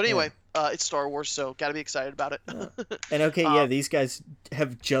 But anyway, it's Star Wars, so got to be excited about it. And these guys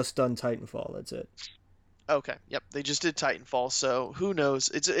have just done Titanfall. That's it. Okay, yep, they just did Titanfall, so who knows?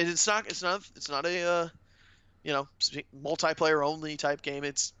 It's not a multiplayer only type game.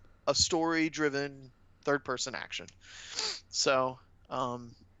 It's a story-driven third-person action. So,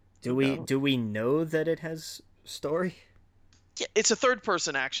 do we know that it has story? Yeah, it's a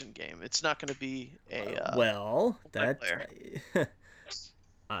third-person action game. It's not going to be a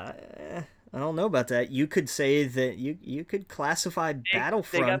I don't know about that. You could say that you could classify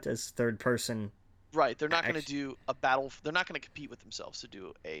Battlefront as third-person. Right, they're not going to do a battle. They're not going to compete with themselves to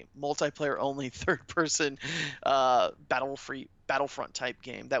do a multiplayer-only third-person Battlefront type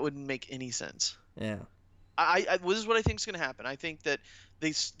game. That wouldn't make any sense. Yeah. This is what I think is going to happen. I think that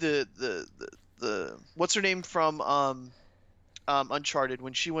the what's her name from Uncharted,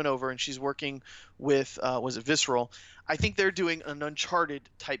 when she went over and she's working with was it Visceral? I think they're doing an Uncharted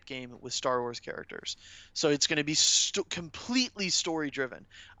type game with Star Wars characters. So it's going to be completely story driven.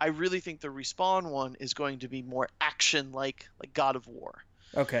 I really think the Respawn one is going to be more action like God of War.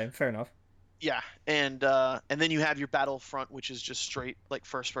 Okay, fair enough. Yeah, and then you have your Battlefront, which is just straight like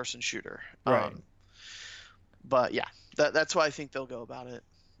first person shooter. Right. But yeah, that's why I think they'll go about it,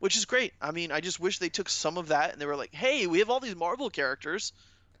 which is great. I mean, I just wish they took some of that and they were like, "Hey, we have all these Marvel characters.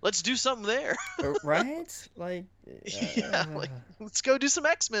 Let's do something there." Right? Like, Yeah, like let's go do some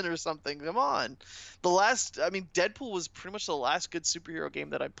X-Men or something. Come on. I mean, Deadpool was pretty much the last good superhero game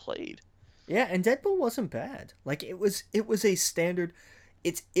that I played. yeah, and Deadpool wasn't bad. Like, it was a standard.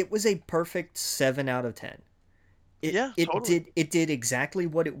 It was a perfect 7 out of 10. Yeah, totally. It did exactly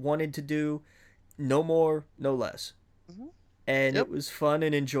what it wanted to do, no more, no less. Hmm. And Yep. it was fun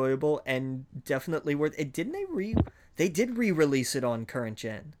and enjoyable and definitely worth it. Didn't they did re-release it on current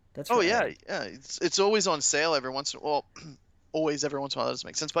gen. That's Oh right. yeah, yeah. It's always on sale every once in well, always every once in a while. That doesn't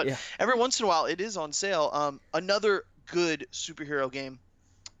make sense, but Yeah. every once in a while it is on sale. Another good superhero game,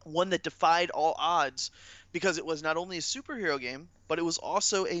 one that defied all odds, because it was not only a superhero game, but it was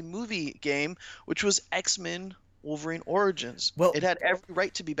also a movie game, which was X-Men Wolverine Origins. Well, It had every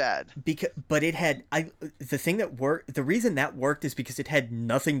right to be bad. but it had the thing that worked. The reason that worked is because it had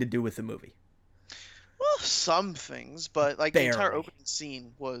nothing to do with the movie. Well, some things, but like the entire Barely. opening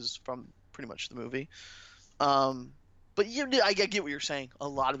scene was from pretty much the movie. But I get what you're saying. A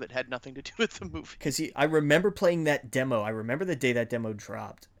lot of it had nothing to do with the movie. Because I remember playing that demo. I remember the day that demo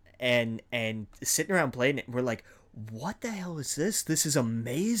dropped, and sitting around playing it. And we're like, "What the hell is this? This is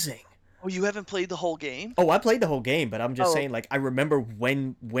amazing!" Oh, you haven't played the whole game? Oh, I played the whole game, but I'm just Oh, saying. Like, I remember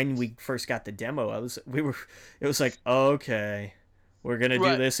when we first got the demo. It was like, okay, we're gonna do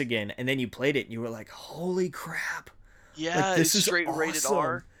right. this again, and then you played it, and you were like, "Holy crap! Like, Yeah, this it's is straight rated awesome!"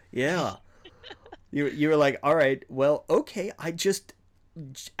 R. Yeah. You were like, all right, well, okay, I just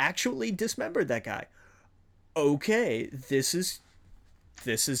actually dismembered that guy. Okay, this is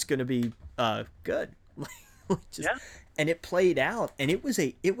gonna be good. Just, Yeah. and it played out, and it was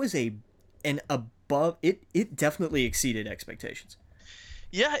an above it definitely exceeded expectations.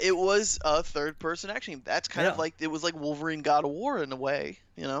 Yeah, it was a third person action game. That's kind of Yeah, like it was like Wolverine God of War in a way,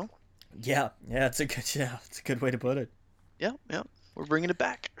 you know? yeah, it's a good way to put it. Yeah, yeah. We're bringing it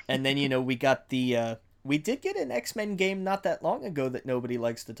back. And then we got we did get an X-Men game not that long ago that nobody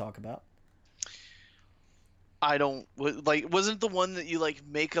likes to talk about. I don't like wasn't the one that you like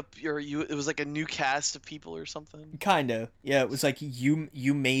make up it was like a new cast of people or something? Kinda, yeah. It was like you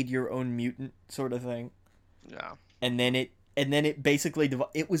made your own mutant sort of thing, Yeah. and then it basically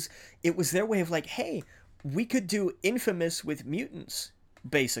it was their way of like, hey, we could do Infamous with mutants,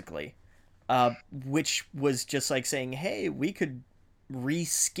 basically, which was just like saying, hey, we could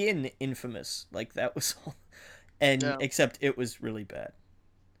reskin Infamous, like that was all, and Yeah. except it was really bad.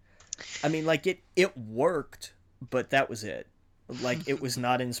 I mean, like it worked, but that was it. Like it was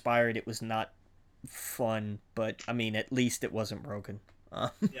not inspired. It was not fun, but I mean, at least it wasn't broken. Yeah.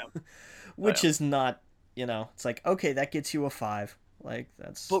 Which Yeah. is not, it's like, okay, that gets you a 5. Like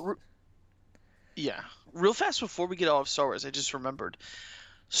that's But yeah, real fast before we get off Star Wars, I just remembered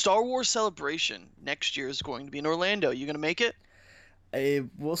Star Wars Celebration next year is going to be in Orlando. You gonna make it?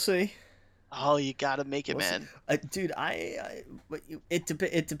 we'll see. Oh, you gotta make it, We'll see. man. Dude,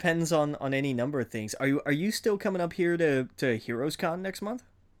 it depends on any number of things. Are you still coming up here to Heroes Con next month?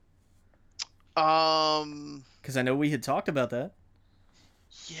 Um, Because I know we had talked about that.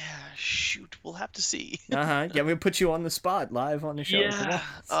 yeah, shoot, we'll have to see. Yeah, we put you on the spot live on the show. Come on. Yeah.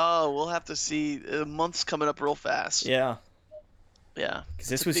 Oh, we'll have to see. The month's coming up real fast. Yeah. Yeah. Because It's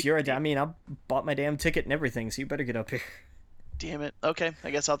this a was big your date. I mean, I bought my damn ticket and everything, so you better get up here. Damn it. Okay, I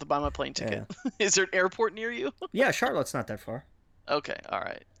guess I'll have to buy my plane Yeah. ticket. Is there an airport near you? Yeah, Charlotte's not that far. Okay, all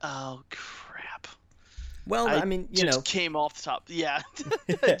right. Oh, crap. Well, I I mean, just came off the top. Yeah.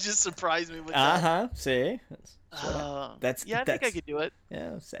 It just surprised me with that. See, that's Yeah, I think I could do it.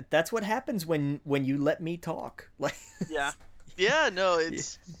 yeah, that's what happens when you let me talk. Like, Yeah. Yeah, no,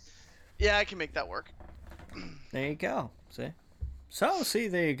 yeah, I can make that work. there you go. See,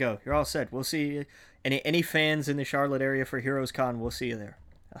 there you go. You're all set. We'll see you. Any fans in the Charlotte area for Heroes Con, we'll see you there.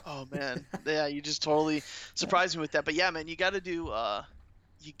 Oh man. Yeah, you just totally surprised me with that. But yeah, man, you got to do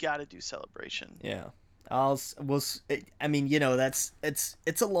Celebration. Yeah. I mean, that's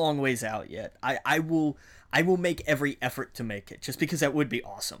it's a long ways out yet. I will make every effort to make it just because that would be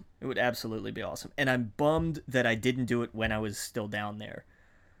awesome. It would absolutely be awesome. And I'm bummed that I didn't do it when I was still down there.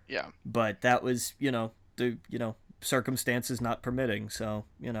 Yeah. But that was, the circumstances not permitting, so,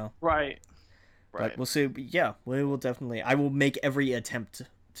 Right. But Right. we'll see. Yeah, we will definitely. I will make every attempt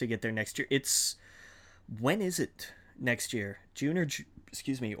to get there next year. It's when is it next year? June or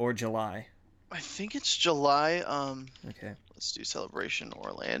excuse me, or July? I think it's July. Okay, Let's do Celebration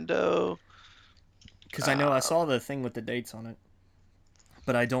Orlando. because I know I Uh, saw the thing with the dates on it,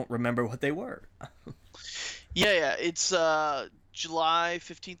 but I don't remember what they were. yeah. It's July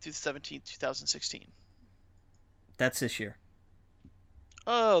 15th through 17th, 2016. That's this year,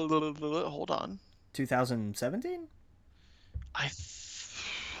 Oh, hold on. 2017. Or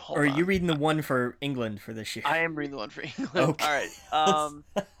Hold are you on. reading the one for England for this year? I am reading the one for England. Okay. All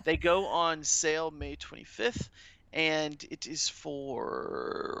right. They go on sale May 25th, and it is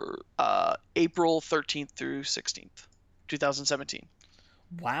for April 13th through 16th, 2017.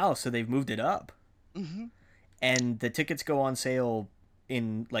 Wow, so they've moved it up, Mm-hmm. and the tickets go on sale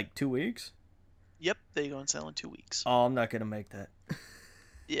in like 2 weeks. Yep, they go on sale in 2 weeks. Oh, I'm not gonna make that.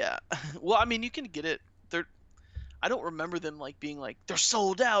 Yeah. Well, I mean, you can get it. I don't remember them like being like they're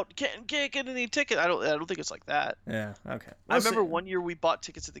sold out. Can't get any ticket. I don't think it's like that. Yeah. Okay. I remember one year we bought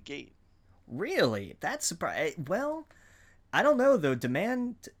tickets at the gate. Really? That's surprising. Well, I don't know though.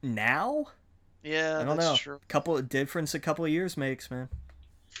 Demand now? Yeah, I don't that's know. true. Couple of difference a couple of years makes, man.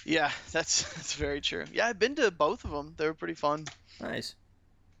 Yeah, that's very true. Yeah, I've been to both of them. They were pretty fun. Nice.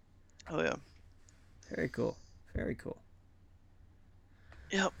 Oh yeah. Very cool. Very cool.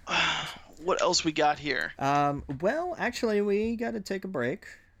 Yep. What else we got here? Well, actually, we got to take a break.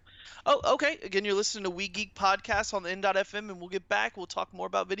 Oh, okay. Again, you're listening to We Geek Podcast on the N.FM, and we'll get back. We'll talk more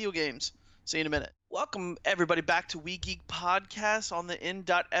about video games. See you in a minute. Welcome, everybody, back to We Geek Podcast on the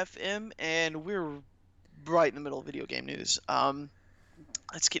N.FM, and we're right in the middle of video game news.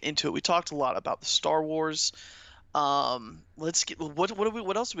 Let's get into it. We talked a lot about the Star Wars. Let's get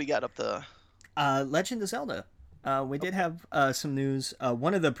what else do we got up the? Legend of Zelda. We did have some news.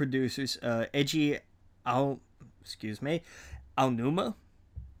 One of the producers, Eiji Aonuma.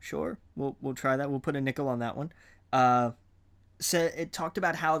 Sure, we'll try that. We'll put a nickel on that one. Said it talked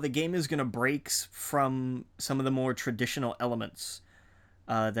about how the game is going to break from some of the more traditional elements.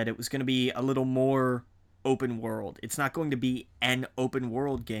 That it was going to be a little more open world. It's not going to be an open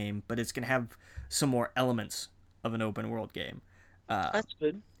world game, but it's going to have some more elements of an open world game. That's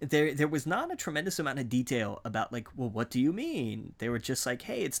good. There was not a tremendous amount of detail about like, well, what do you mean? They were just like,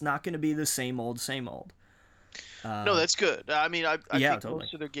 hey, it's not going to be the same old, same old. No, that's good. I mean, I yeah, think totally.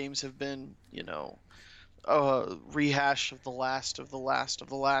 most of their games have been, a rehash of the last of the last of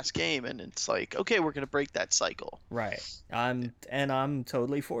the last game, and it's like, okay, we're gonna break that cycle. Right. I'm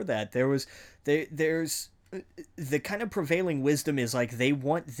totally for that. There's the kind of prevailing wisdom is like they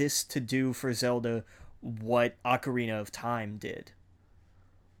want this to do for Zelda what Ocarina of Time did.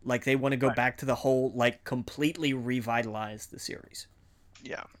 Like they want to go Right. back to the whole like completely revitalize the series.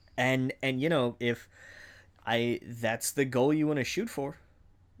 Yeah. And if that's the goal you want to shoot for.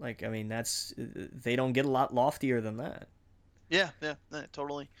 Like I mean they don't get a lot loftier than that. Yeah,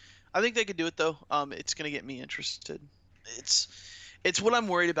 totally. I think they could do it though. It's gonna get me interested. It's what I'm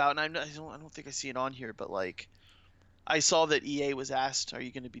worried about, and I don't think I see it on here, but like, I saw that EA was asked, "Are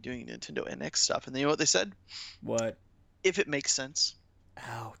you going to be doing Nintendo NX stuff?" And you know what they said? What? If it makes sense.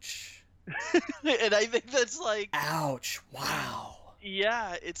 Ouch. And I think that's like, Ouch. Wow.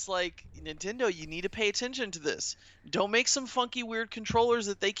 yeah, it's like Nintendo, you need to pay attention to this. Don't make some funky, weird controllers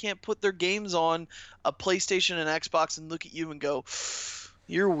that they can't put their games on a PlayStation and Xbox and look at you and go,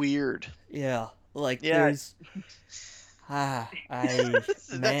 "You're weird." Yeah. Like Yeah. there's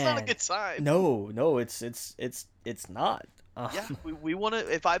That's not a good sign. No, it's not. Yeah, we want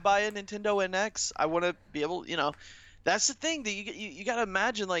to. If I buy a Nintendo NX, I want to be able, that's the thing that you got to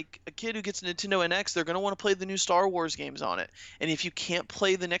imagine. Like a kid who gets a Nintendo NX, they're gonna want to play the new Star Wars games on it. And if you can't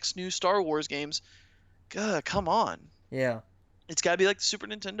play the next new Star Wars games, come on. Yeah. It's got to be like the Super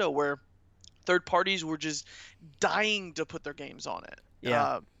Nintendo, where third parties were just dying to put their games on it.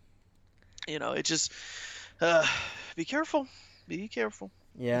 Yeah. It just be careful. Be careful.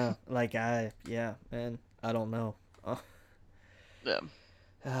 Yeah. Like yeah, man. I don't know. Oh.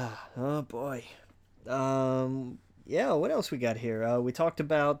 Yeah. Oh boy. Yeah, what else we got here? We talked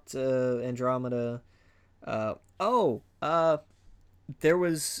about Andromeda. There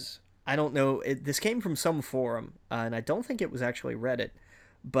was I don't know. This came from some forum, and I don't think it was actually Reddit,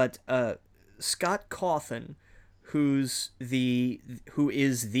 but Scott Cawthon, who is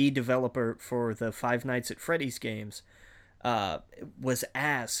the developer for the Five Nights at Freddy's games, was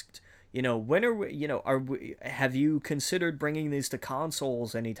asked, when are we, have you considered bringing these to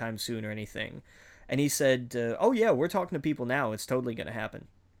consoles anytime soon or anything? And he said, oh yeah, we're talking to people now. It's totally going to happen.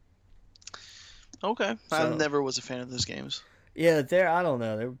 Okay. So- I never was a fan of those games. Yeah, I don't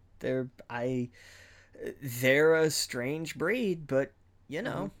know. they're a strange breed, but you Hmm.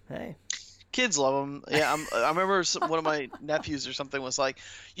 know, hey. Kids love them. Yeah, I remember one of my nephews or something was like,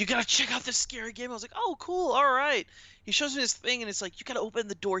 "You gotta check out this scary game." I was like, "Oh, cool, all right." He shows me this thing, and it's like, "You gotta open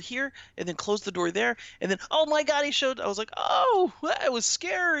the door here, and then close the door there, and then oh my god," he showed. I was like, "Oh, that was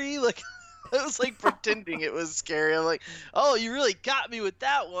scary." Like, I was like pretending it was scary. I'm like, "Oh, you really got me with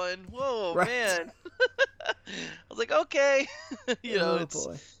that one. Whoa, Right. man." I was like, "Okay." Oh It's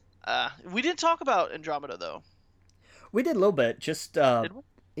boy. we didn't talk about Andromeda though. We did a little bit. Just Did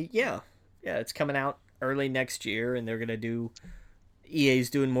we? yeah, yeah. It's coming out early next year, and they're gonna do. EA's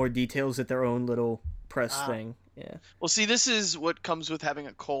doing more details at their own little press Ah. thing. Yeah, Well, see, this is what comes with having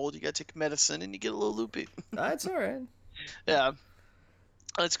a cold. You gotta take medicine, and you get a little loopy. that's all right. Yeah,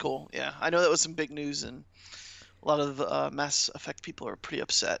 that's cool. Yeah, I know that was some big news, and a lot of Mass Effect people are pretty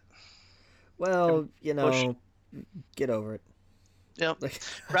upset. Gonna Well, push. get over it. Yep. Like,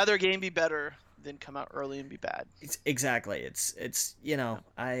 Rather a game be better than come out early and be bad. exactly. It's Yeah.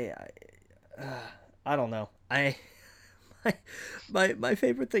 I don't know. My, my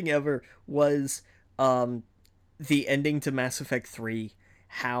favorite thing ever was um the ending to Mass Effect 3,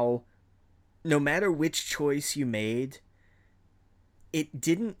 how no matter which choice you made, it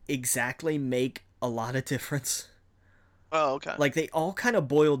didn't exactly make a lot of difference. Oh, okay. Like they all kind of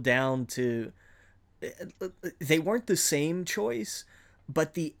boiled down to they weren't the same choice,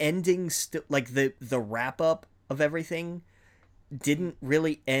 but the ending still like the wrap up of everything didn't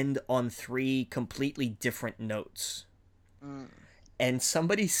really end on three completely different notes. Mm. And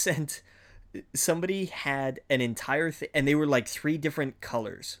somebody had an entire thing, and they were like three different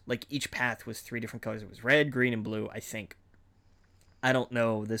colors. Like each path was three different colors. It was red, green, and blue, I think. I don't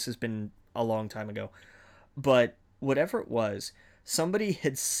know. This has been a long time ago. But whatever it was, somebody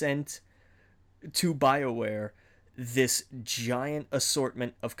had sent to BioWare this giant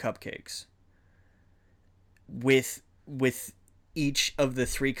assortment of cupcakes with each of the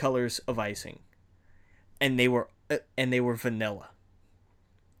three colors of icing, and they were vanilla,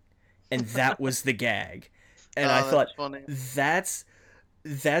 and that was the gag. And I Oh, thought that's funny. that's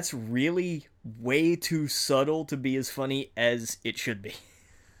that's really way too subtle to be as funny as it should be.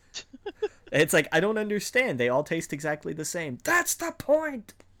 It's like I don't understand. They all taste exactly the same. That's the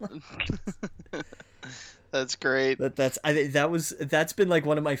point. That's great. That's been like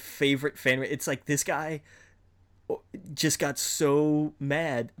one of my favorite fan. It's like this guy just got so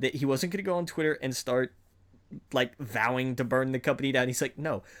mad that he wasn't gonna go on Twitter and start like vowing to burn the company down. He's like,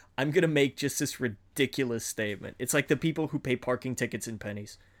 no, I'm gonna make just this ridiculous statement. It's like the people who pay parking tickets in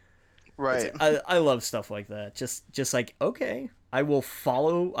pennies. Right. I love stuff like that. Just like, okay, I will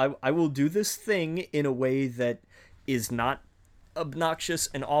follow. I will do this thing in a way that is not obnoxious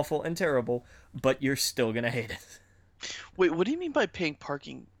and awful and terrible, but you're still gonna hate it. Wait, what do you mean by paying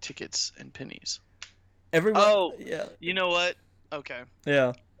parking tickets and pennies? Everyone, Oh, yeah, you know what? Okay.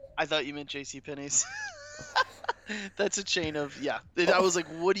 yeah. I thought you meant J.C. Penney's. That's a chain of yeah. I was like,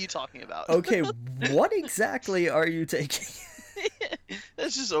 what are you talking about? Okay, what exactly are you taking?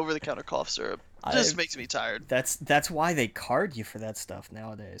 That's just over-the-counter cough syrup. I Just makes me tired. that's why they card you for that stuff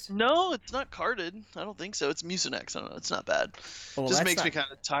nowadays. No, it's not carded. I don't think so. It's Mucinex. I don't know. It's not bad. Well, Just that's makes me not.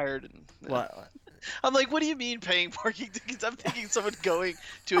 kind of tired. And yeah. Well, I'm like, what do you mean paying parking tickets? I'm thinking someone going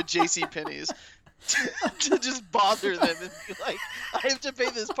to a J.C. Penney's to just bother them and be like, I have to pay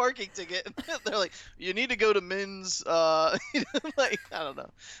this parking ticket. And they're like, you need to go to men's. Like, I don't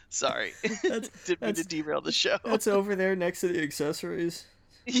know. Sorry. that's Didn't mean to that's derail the show. that's over there next to the accessories.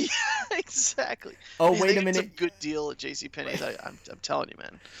 Yeah, exactly. Oh, They wait a get minute. some good deal at J.C. Penney's. I'm telling you,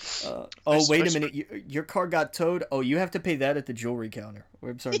 man. Oh, wait a Especially- minute. Your car got towed. Oh, you have to pay that at the jewelry counter.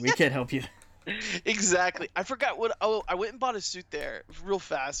 I'm sorry, we can't help you. Exactly. I forgot what. Oh, I went and bought a suit there real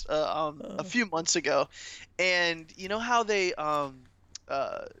fast. A few months ago, and you know how they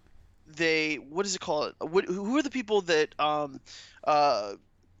what is it called? Who are the people that uh,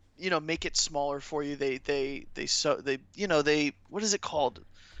 make it smaller for you? They what is it called?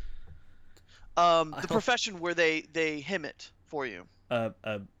 The profession where they hem it for you.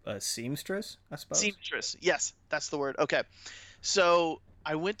 A seamstress, I suppose. Seamstress. Yes, that's the word. Okay. So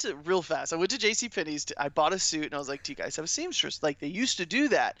I went to real fast. I went to JCPenney's. I bought a suit and I was like, do you guys have a seamstress? Like they used to do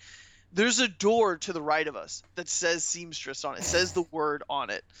that. There's a door to the right of us that says seamstress on it. It says the word on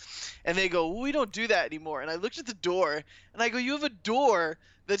it. And they go, well, we don't do that anymore. And I looked at the door and I go, you have a door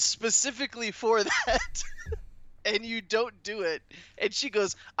that's specifically for that. And you don't do it. And she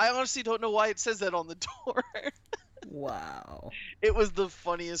goes, I honestly don't know why it says that on the door. Wow. It was the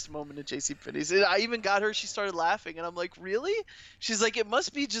funniest moment at JCPenney's. And I even got her, she started laughing, and I'm like, really? She's like, it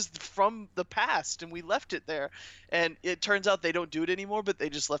must be just from the past, and we left it there. And it turns out they don't do it anymore, but they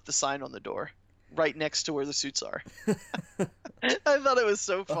just left the sign on the door right next to where the suits are. I thought it was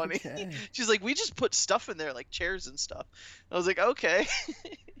so funny. Okay. She's like, we just put stuff in there, like chairs and stuff. I was like, okay.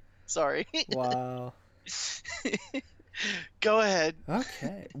 Sorry. Wow. Go ahead.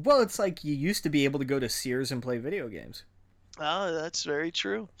 Okay. Well, it's like you used to be able to go to Sears and play video games. Oh, that's very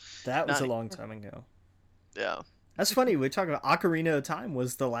true. That was Not a long time ago. Yeah. That's funny. We talk about Ocarina of Time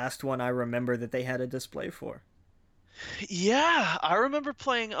was the last one I remember that they had a display for. Yeah, I remember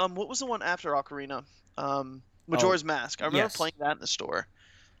playing what was the one after Ocarina? Majora's Mask. I remember yes. playing that in the store.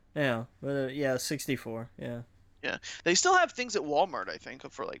 Yeah, 64. Yeah. Yeah. They still have things at Walmart, I think,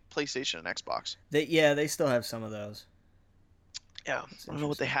 for like PlayStation and Xbox. They still have some of those. Yeah. That's I don't know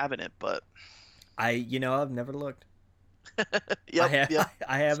what they have in it, but I've never looked. yep.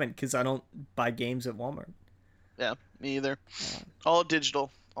 I haven't because I don't buy games at Walmart. Yeah, me either. All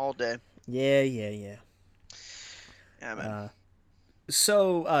digital, all day. Yeah. Yeah, man.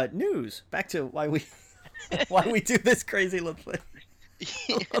 So news. Back to why we do this crazy little thing.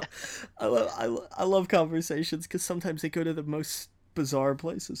 I love conversations because sometimes they go to the most bizarre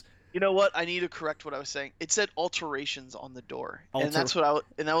places. You know what? I need to correct what I was saying. It said alterations on the door, and that's what I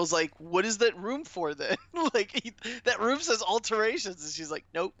was like, what is that room for then? Like that room says alterations, and she's like,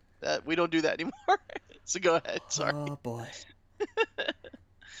 nope, we don't do that anymore. So go ahead. Sorry. Oh boy.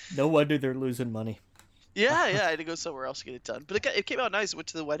 No wonder they're losing money. Yeah, I had to go somewhere else to get it done. But it came out nice. Went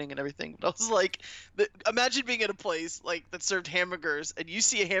to the wedding and everything. But I was like, imagine being at a place like that served hamburgers, and you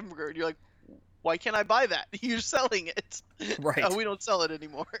see a hamburger, and you're like, why can't I buy that? You're selling it. Right. Oh, we don't sell it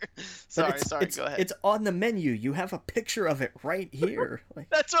anymore. Sorry, go ahead. It's on the menu. You have a picture of it right here. Like...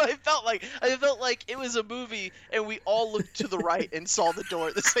 That's what I felt like. I felt like it was a movie, and we all looked to the right and saw the door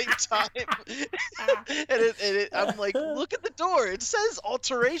at the same time. I'm like, look at the door. It says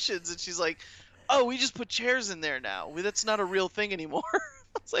alterations. And she's like, oh, we just put chairs in there now. That's not a real thing anymore. I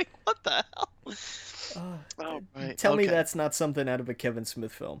was like, what the hell? Right. Tell me that's not something out of a Kevin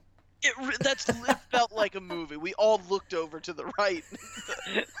Smith film. It felt like a movie. We all looked over to the right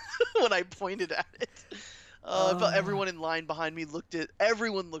when I pointed at it. I felt everyone in line behind me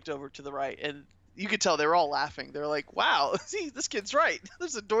everyone looked over to the right, and you could tell they were all laughing. They're like, wow, see, this kid's right.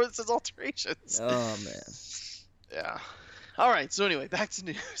 There's a door that says alterations. Oh, man. Yeah. All right, so anyway, back to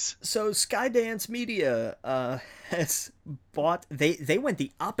news. So Skydance Media has bought... They went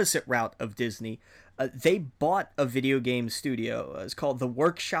the opposite route of Disney. They bought a video game studio. It's called The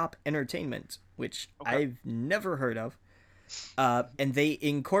Workshop Entertainment, which I've never heard of. And they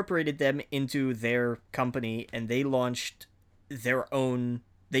incorporated them into their company, and they launched their own...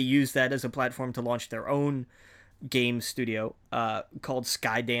 They used that as a platform to launch their own game studio called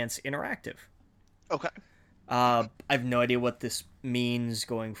Skydance Interactive. Okay. I have no idea what this means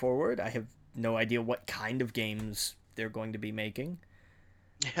going forward. I have no idea what kind of games they're going to be making.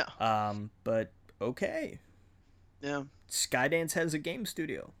 Yeah. But okay. Yeah. Skydance has a game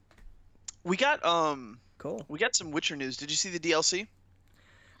studio. We got cool. We got some Witcher news. Did you see the DLC?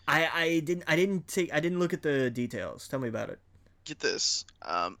 I didn't look at the details. Tell me about it. Get this.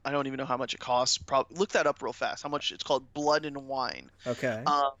 I don't even know how much it costs. Look that up real fast. How much it's called Blood and Wine. Okay.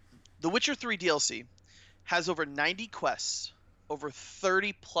 The Witcher 3 DLC has over 90 quests, over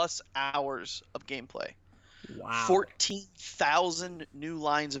 30 plus hours of gameplay. Wow. 14,000 new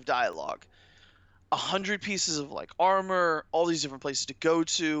lines of dialogue. 100 pieces of like armor, all these different places to go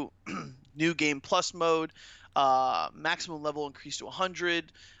to, new game plus mode, maximum level increased to 100,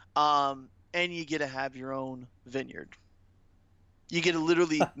 and you get to have your own vineyard. You get to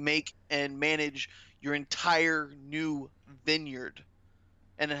literally make and manage your entire new vineyard,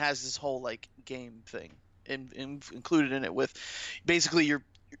 and it has this whole like game thing included in it with basically you're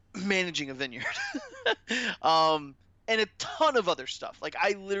managing a vineyard. And a ton of other stuff. Like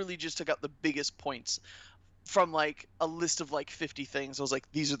I literally just took out the biggest points from like a list of like 50 things. I was like,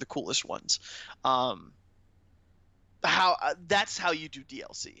 these are the coolest ones. That's how you do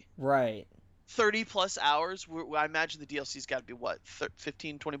DLC. Right. 30 plus hours. I imagine the DLC's got to be what,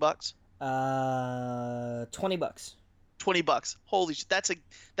 15, 20 bucks? $20. $20. Holy shit. That's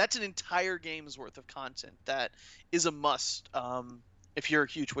an entire game's worth of content. That is a must. If you're a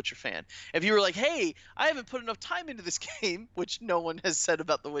huge Witcher fan. If you were like, hey, I haven't put enough time into this game, which no one has said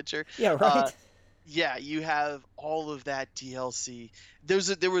about The Witcher. Yeah, right. Yeah, you have all of that DLC.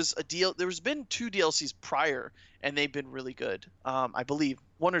 There's been 2 DLCs prior, and they've been really good. I believe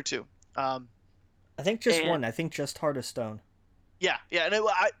 1 or 2. I think just one. I think just Heart of Stone. Yeah, and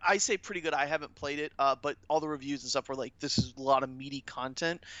I say pretty good. I haven't played it, but all the reviews and stuff were like, this is a lot of meaty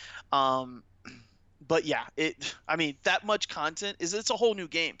content. Um, but yeah, I mean, that much content it's a whole new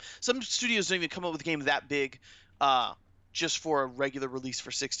game. Some studios don't even come up with a game that big, uh, just for a regular release for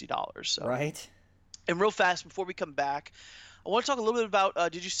 $60. So, Right. and real fast before we come back, I want to talk a little bit about.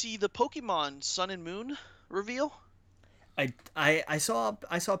 Did you see the Pokemon Sun and Moon reveal? I saw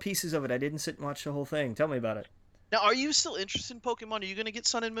pieces of it. I didn't sit and watch the whole thing. Tell me about it. Now, are you still interested in Pokemon? Are you going to get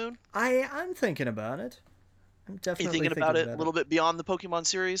Sun and Moon? I'm thinking about it. I'm Are you definitely thinking thinking about it a about it. little bit beyond the Pokemon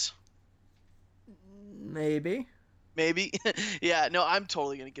series? Maybe. Maybe. Yeah, no, I'm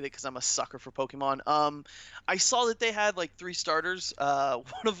totally gonna get it because I'm a sucker for Pokemon. I saw that they had like three starters. One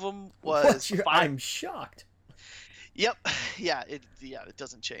of them was What? a fire. I'm shocked. Yep. Yeah, it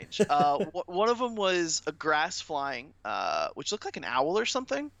doesn't change. One of them was a grass flying, which looked like an owl or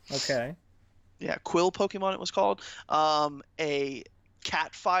something. Okay. Yeah, Quill Pokemon it was called. A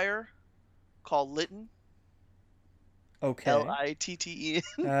cat fire called Litten. Okay. Litte.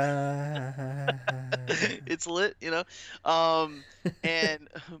 Uh, It's lit, you know. Um, and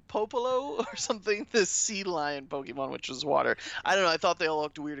Popolo or something, the sea lion Pokemon, which was water. I don't know. I thought they all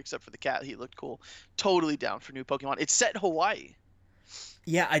looked weird except for the cat. He looked cool. Totally down for new Pokemon. It's set in Hawaii.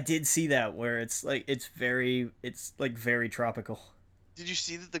 yeah, I did see that where it's like very tropical. Did you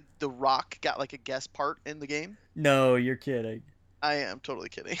see that the Rock got like a guest part in the game? No, you're kidding. I am totally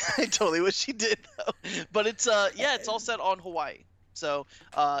kidding. I totally wish he did though. But it's all set on Hawaii. So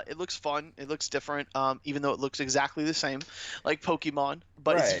it looks fun. It looks different. Even though it looks exactly the same, like Pokemon,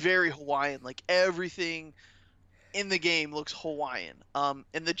 but it's Right. very Hawaiian. Like everything in the game looks Hawaiian. And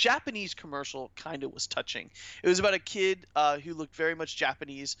the Japanese commercial kind of was touching. It was about a kid who looked very much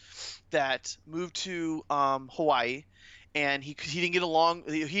Japanese that moved to Hawaii, and he didn't get along.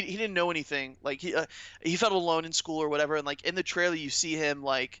 He didn't know anything. Like he felt alone in school or whatever. And like in the trailer, you see him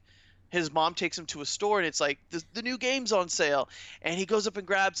like. His mom takes him to a store and it's like the new game's on sale, and he goes up and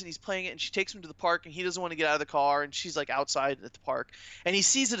grabs and he's playing it, and she takes him to the park and he doesn't want to get out of the car, and she's like outside at the park, and he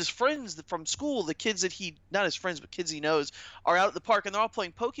sees that his friends from school, the kids that he not his friends but kids he knows, are out at the park and they're all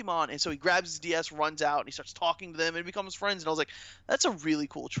playing Pokemon, and so he grabs his DS, runs out, and he starts talking to them and becomes friends. And I was like, that's a really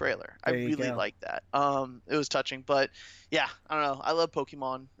cool trailer. I There you really go. like that. It was touching, but yeah, I don't know. I love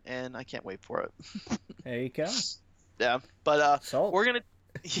Pokemon and I can't wait for it. There you go. Yeah, but Salt. we're gonna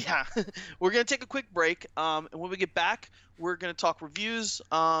yeah, we're gonna take a quick break. And when we get back, we're gonna talk reviews.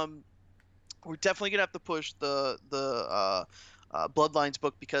 We're definitely gonna have to push the Bloodlines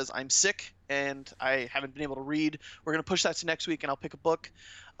book because I'm sick and I haven't been able to read. We're gonna push that to next week, and I'll pick a book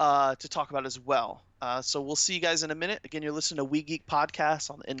to talk about as well. So we'll see you guys in a minute. Again, you're listening to We Geek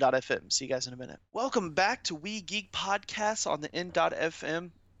Podcast on the N.FM. See you guys in a minute. Welcome back to We Geek Podcast on the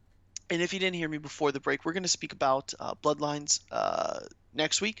N.FM. And if you didn't hear me before the break, we're going to speak about Bloodlines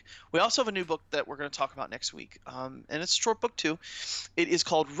next week. We also have a new book that we're going to talk about next week, and it's a short book too. It is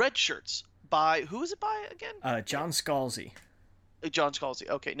called Red Shirts by who is it by again? John Scalzi. John Scalzi.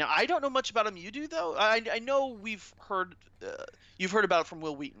 Okay, now I don't know much about him. You do though. I know we've heard you've heard about it from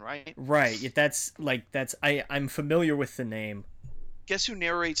Will Wheaton, right? Right. I'm familiar with the name. Guess who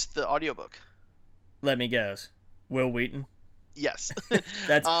narrates the audiobook? Let me guess. Will Wheaton. Yes.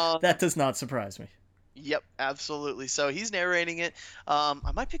 That does not surprise me. Yep, absolutely. So he's narrating it. I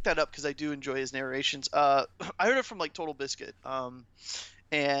might pick that up because I do enjoy his narrations. I heard it from like Total Biscuit,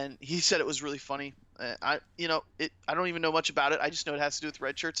 and he said it was really funny. I don't even know much about it. I just know it has to do with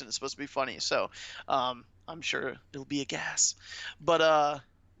red shirts and it's supposed to be funny. So I'm sure it'll be a gas. But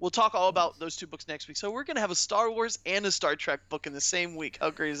we'll talk all about those two books next week. So we're gonna have a Star Wars and a Star Trek book in the same week. How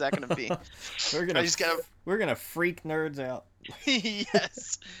great is that gonna be? We're gonna freak nerds out.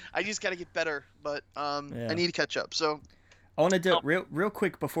 Yes, I just gotta get better, but Yeah. I need to catch up. So I wanted to real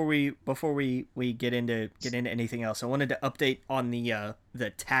quick before we get into anything else. I wanted to update on the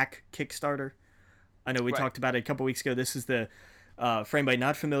TAC Kickstarter. I know we Right. talked about it a couple weeks ago. This is the for anybody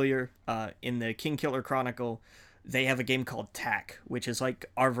not familiar, in the King Killer Chronicle, they have a game called TAC, which is like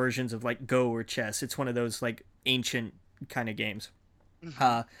our versions of like Go or chess. It's one of those like ancient kind of games.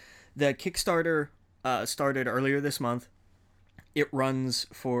 The Kickstarter started earlier this month. It runs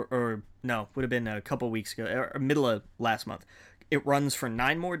would have been a couple weeks ago, or middle of last month. It runs for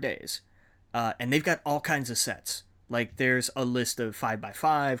 9 more days, and they've got all kinds of sets. Like there's a list of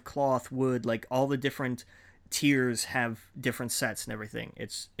 5x5, cloth, wood, like all the different tiers have different sets and everything.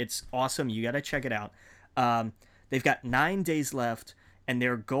 It's awesome. You got to check it out. They've got 9 days left, and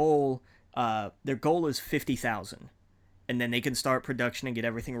their goal is 50,000. And then they can start production and get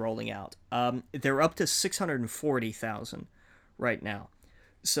everything rolling out. They're up to 640,000 right now.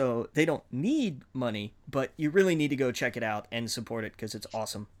 So they don't need money, but you really need to go check it out and support it because it's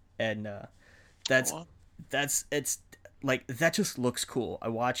awesome. And Oh, that's well. it's like that just looks cool. I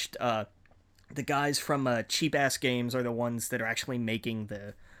watched the guys from Cheap Ass Games are the ones that are actually making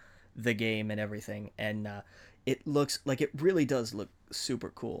the game and everything, and it looks like it really does look super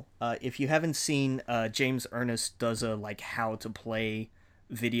cool. If you haven't seen, James Ernest does a like how to play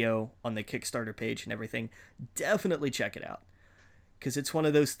video on the Kickstarter page and everything. Definitely check it out because it's one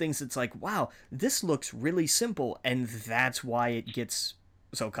of those things that's like, wow, this looks really simple, and that's why it gets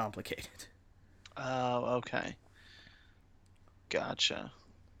so complicated. Oh, okay. Gotcha.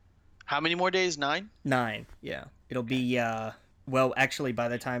 How many more days? 9? 9, yeah. It'll Okay. be well, actually, by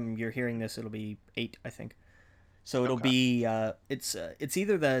the time you're hearing this, it'll be 8, I think. So it'll Okay. be it's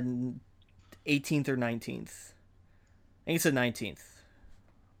either the 18th or 19th. I think it's the 19th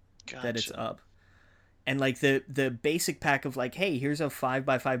that it's Gotcha. up. And like the basic pack of like, hey, here's a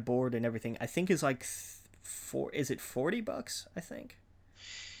 5x5 board and everything. I think is like four. Is it $40? I think.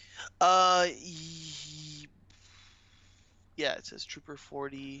 Uh, y- yeah, it says Trooper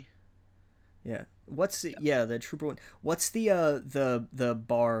 40. Yeah. What's the Yeah. yeah the trooper one? What's the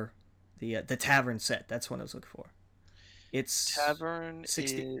bar, the tavern set? That's what I was looking for. It's Tavern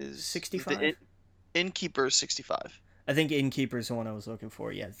 60 is the 65. Innkeeper 65. I think Innkeeper's the one I was looking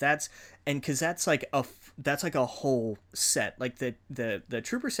for. Yeah, that's and because that's like that's like a whole set. Like the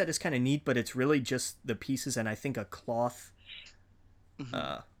Trooper set is kind of neat, but it's really just the pieces and I think Hmm.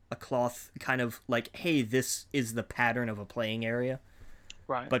 uh, a cloth kind of like, hey, this is the pattern of a playing area.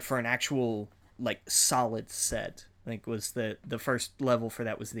 Right. But for an actual like solid set, I think was the first level for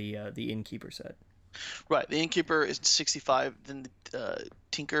that was the Innkeeper set. Right. The Innkeeper is 65. Then the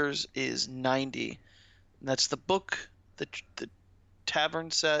Tinkers is 90. And that's the book, the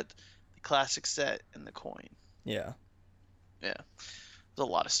Tavern set, the Classic set, and the coin. Yeah. Yeah. There's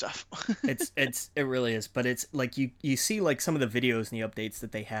a lot of stuff. It really is, but it's like you see like some of the videos and the updates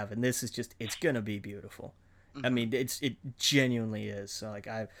that they have, and this is just it's gonna be beautiful. I Hmm. mean, it genuinely is. So like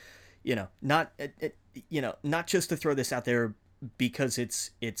not not just to throw this out there because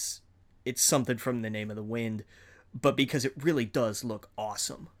it's something from the Name of the Wind, but because it really does look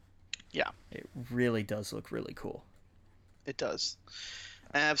awesome. Yeah, It really does look really cool. it does.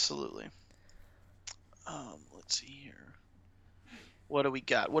 Absolutely. Let's see here. What do we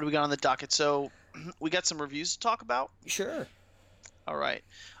got? What do we got on the docket? So we got some reviews to talk about. Sure. All right.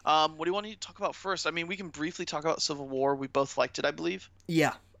 What do you want to talk about first? I mean, we can briefly talk about Civil War. We both liked it, I believe.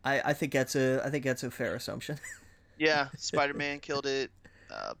 Yeah, I think that's a fair assumption. Yeah, Spider-Man killed it.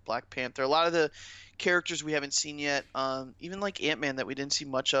 Black Panther. A lot of the characters we haven't seen yet. Even like Ant-Man that we didn't see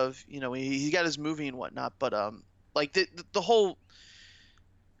much of. You know, he got his movie and whatnot, but like the whole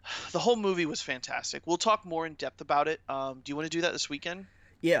movie was fantastic. We'll talk more in depth about it. Do you want to do that this weekend?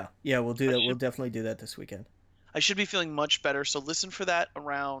 Yeah, we'll do I that. We'll should definitely do that this weekend. I should be feeling much better. So listen for that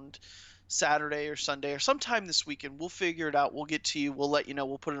around Saturday or Sunday or sometime this weekend. We'll figure it out. We'll get to you. We'll let you know.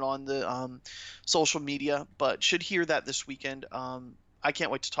 We'll put it on the social media, but should hear that this weekend. I can't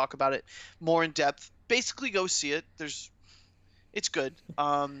wait to talk about it more in depth. Basically, go see it. It's good.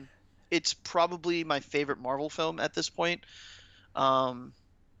 It's probably my favorite Marvel film at this point. Um,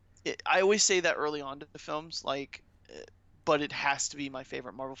 I always say that early on to the films, like, but it has to be my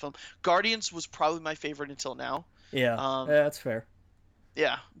favorite Marvel film. Guardians was probably my favorite until now. Yeah, Um, that's fair.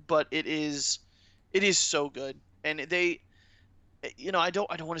 yeah, but it is so good, and I don't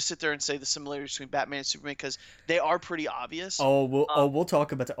want to sit there and say the similarities between Batman and Superman because they are pretty obvious. We'll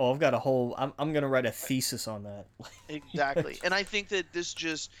talk about that. Oh, I've got a whole. I'm gonna write a thesis on that. Exactly, and I think that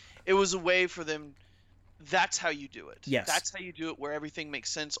it was a way for them. That's how you do it. Yes, That's how you do it, where everything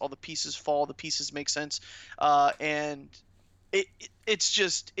makes sense, all the pieces fall, the pieces make sense, and it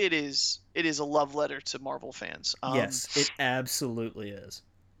is a love letter to Marvel fans. yes, it absolutely is.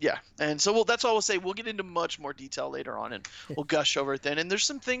 Yeah, and so that's all we'll say. We'll get into much more detail later on, and we'll gush over it then. And there's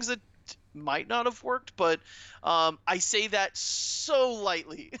some things that might not have worked, but I say that so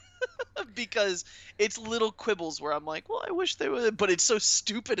lightly because it's little quibbles where I'm like, well, I wish they would, but it's so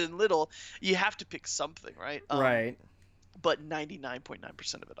stupid and little. You have to pick something, right? Right. But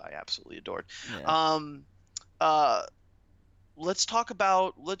 99.9% of it, I absolutely adored. Yeah. Um, uh, let's talk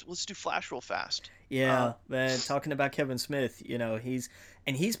about let's do Flash real fast. Uh, Yeah, man. Talking about Kevin Smith,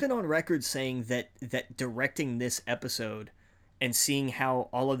 he's been on record saying that directing this episode and seeing how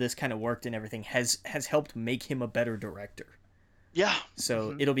all of this kind of worked and everything has helped make him a better director. yeah.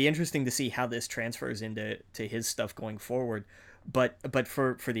 So Hmm. it'll be interesting to see how this transfers into his stuff going forward. But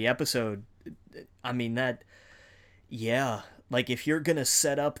for the episode, I mean that yeah, like if you're gonna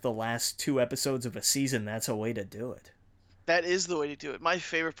set up the last two episodes of a season, that's a way to do it. That is the way to do it. My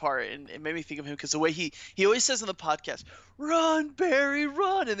favorite part, and it made me think of him because the way he always says on the podcast, "Run, Barry,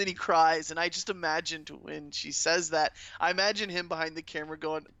 run," and then he cries. And I just imagined when she says that, I imagine him behind the camera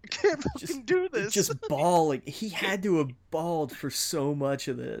going, "I can't fucking do this." Just bawling. He had to have bawled for so much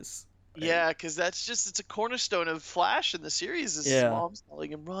of this. Yeah, because it's a cornerstone of Flash in the series. Is his Yeah. mom's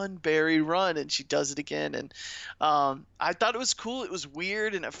telling him, "Run, Barry, run," and she does it again. And I thought it was cool. It was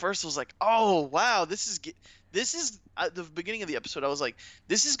weird, and at first I was like, "Oh wow, this is at the beginning of the episode." I was like,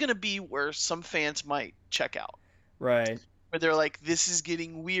 "This is gonna be where some fans might check out." Right. Where they're like, "This is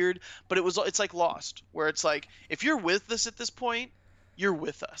getting weird," but it's like Lost, where it's like, if you're with us at this point, you're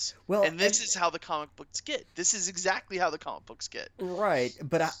with us. Well, And this is how the comic books get. This is exactly how the comic books get. right,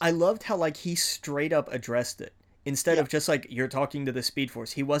 but I loved how like he straight up addressed it instead Yeah. of just like you're talking to the Speed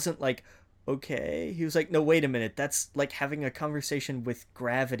Force. He wasn't like, okay. He was like, no, wait a minute. That's like having a conversation with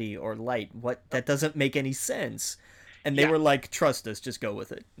gravity or light. What? That doesn't make any sense. And they Yeah. were like, trust us, just go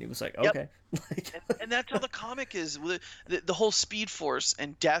with it. And he was like, Yep. okay. Like, And that's how the comic is, with the whole Speed Force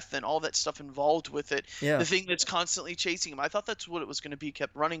and death and all that stuff involved with it. yeah, The thing that's constantly chasing him. I thought that's what it was going to be,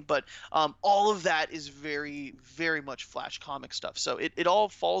 kept running, but all of that is very, very much Flash comic stuff. So it all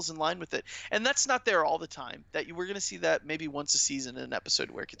falls in line with it, and that's not there all the time. We're going to see that maybe once a season in an episode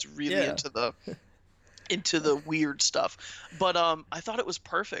where it gets really Yeah. into the weird stuff. But I thought it was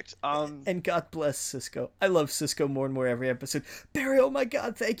perfect. and God bless Cisco. I love Cisco more and more every episode. Barry, oh my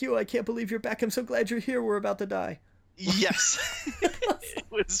God, thank you. I can't believe you're back. I'm so glad you're here. We're about to die. Yes, it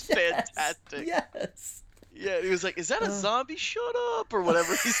was fantastic. Yes. Yeah, he was like, "Is that a zombie? Shut up," or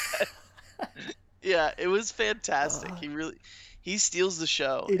whatever he said. Yeah, it was fantastic. He steals the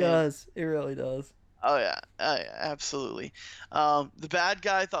show. He does. It really does. Oh yeah, absolutely. The bad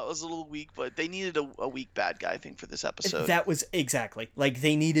guy I thought was a little weak, but they needed a weak bad guy, I think, for this episode. That was exactly like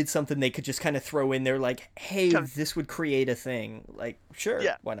they needed something they could just kind of throw in there, like, hey, this would create a thing. Like, sure,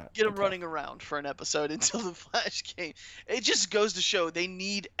 Yeah, why not? get him running around for an episode until the Flash came. It just goes to show they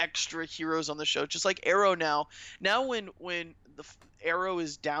need extra heroes on the show, just like Arrow now. Now when the Arrow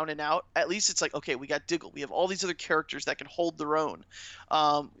is down and out, at least it's like, okay, we got Diggle. We have all these other characters that can hold their own.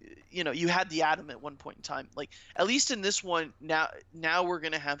 You had the Atom at one point in time. Like, at least in this one, now we're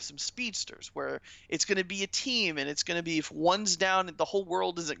gonna have some speedsters where it's gonna be a team, and it's gonna be, if one's down, the whole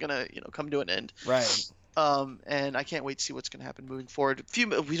world isn't gonna come to an end. Right. And I can't wait to see what's gonna happen moving forward.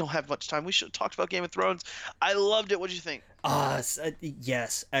 We don't have much time. We should have talked about Game of Thrones. I loved it. What did you think?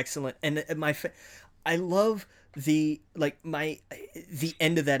 Yes, excellent. And I love the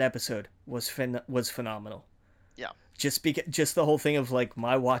end of that episode was phenomenal. Yeah. Just the whole thing of like,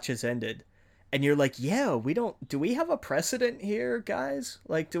 my watch has ended, and you're like, yeah, do we have a precedent here, guys?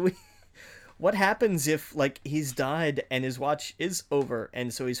 Like, what happens if like he's died and his watch is over,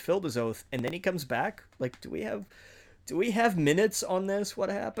 and so he's filled his oath, and then he comes back? Like, do we have minutes on this? What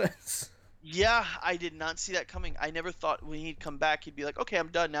happens? Yeah, I did not see that coming. I never thought when he'd come back he'd be like, okay, I'm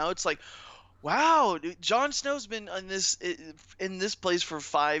done now. It's like, wow, dude, Jon Snow's been in this place for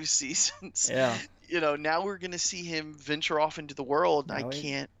 5 seasons. Yeah. Now we're gonna see him venture off into the world. Now I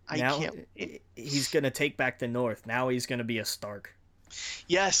can't. He's gonna take back the North. Now he's gonna be a Stark.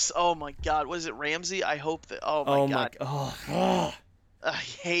 Yes. Oh my God. What is it, Ramsey? I hope that. Oh my God. I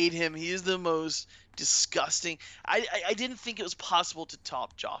hate him. He is the most disgusting. I didn't think it was possible to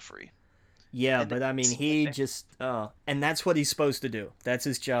top Joffrey. Yeah, but I mean, he just and that's what he's supposed to do. That's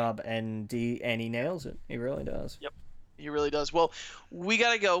his job, and he nails it. He really does. Yep. He really does. Well, we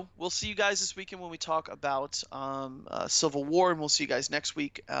gotta go. We'll see you guys this weekend when we talk about Civil War, and we'll see you guys next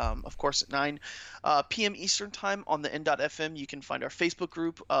week, of course, at 9 p.m. Eastern time on the N.FM. You can find our Facebook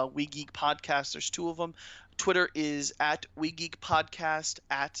group, We Geek Podcast. There's 2 of them. Twitter is at We Geek Podcast,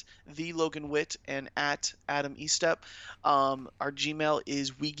 at The Logan Witt, and at Adam Estep. Our Gmail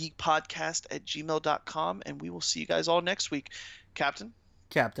is WeGeekPodcast@gmail.com, and we will see you guys all next week. Captain.